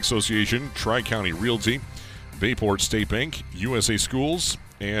School Athletic Association, Tri-County Realty, Bayport State Bank, USA Schools,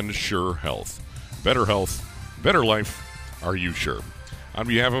 and Sure Health. Better health, better life, are you sure? On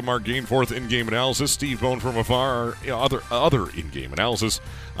behalf of Mark Gainforth, in-game analysis, Steve Bone from afar, other in-game analysis,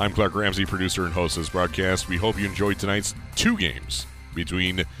 I'm Clark Ramsey, producer and host of this broadcast. We hope you enjoyed tonight's 2 games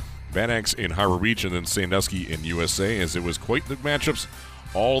between Bad Axe and Harbor Beach and then Sandusky and USA, as it was quite the matchups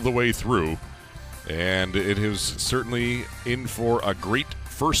all the way through. And it is certainly in for a great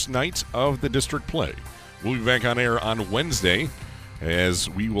first night of the district play. We'll be back on air on Wednesday, as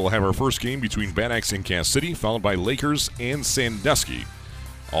we will have our first game between Bad Axe and Cass City, followed by Lakers and Sandusky,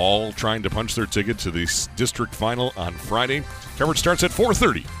 all trying to punch their ticket to the district final on Friday. Coverage starts at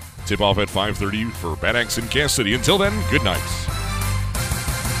 4:30. Tip-off at 5:30 for Bad Axe and Cass City. Until then, good night.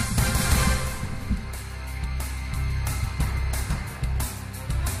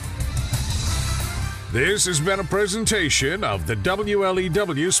 This has been a presentation of the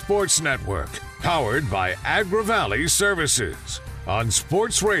WLEW Sports Network, powered by Agra Valley Services, on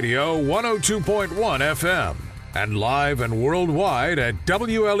Sports Radio 102.1 FM, and live and worldwide at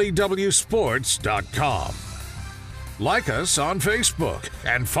WLEWsports.com. Like us on Facebook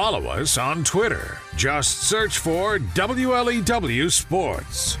and follow us on Twitter. Just search for WLEW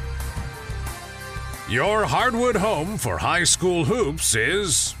Sports. Your hardwood home for high school hoops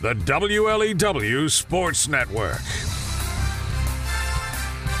is the WLEW Sports Network.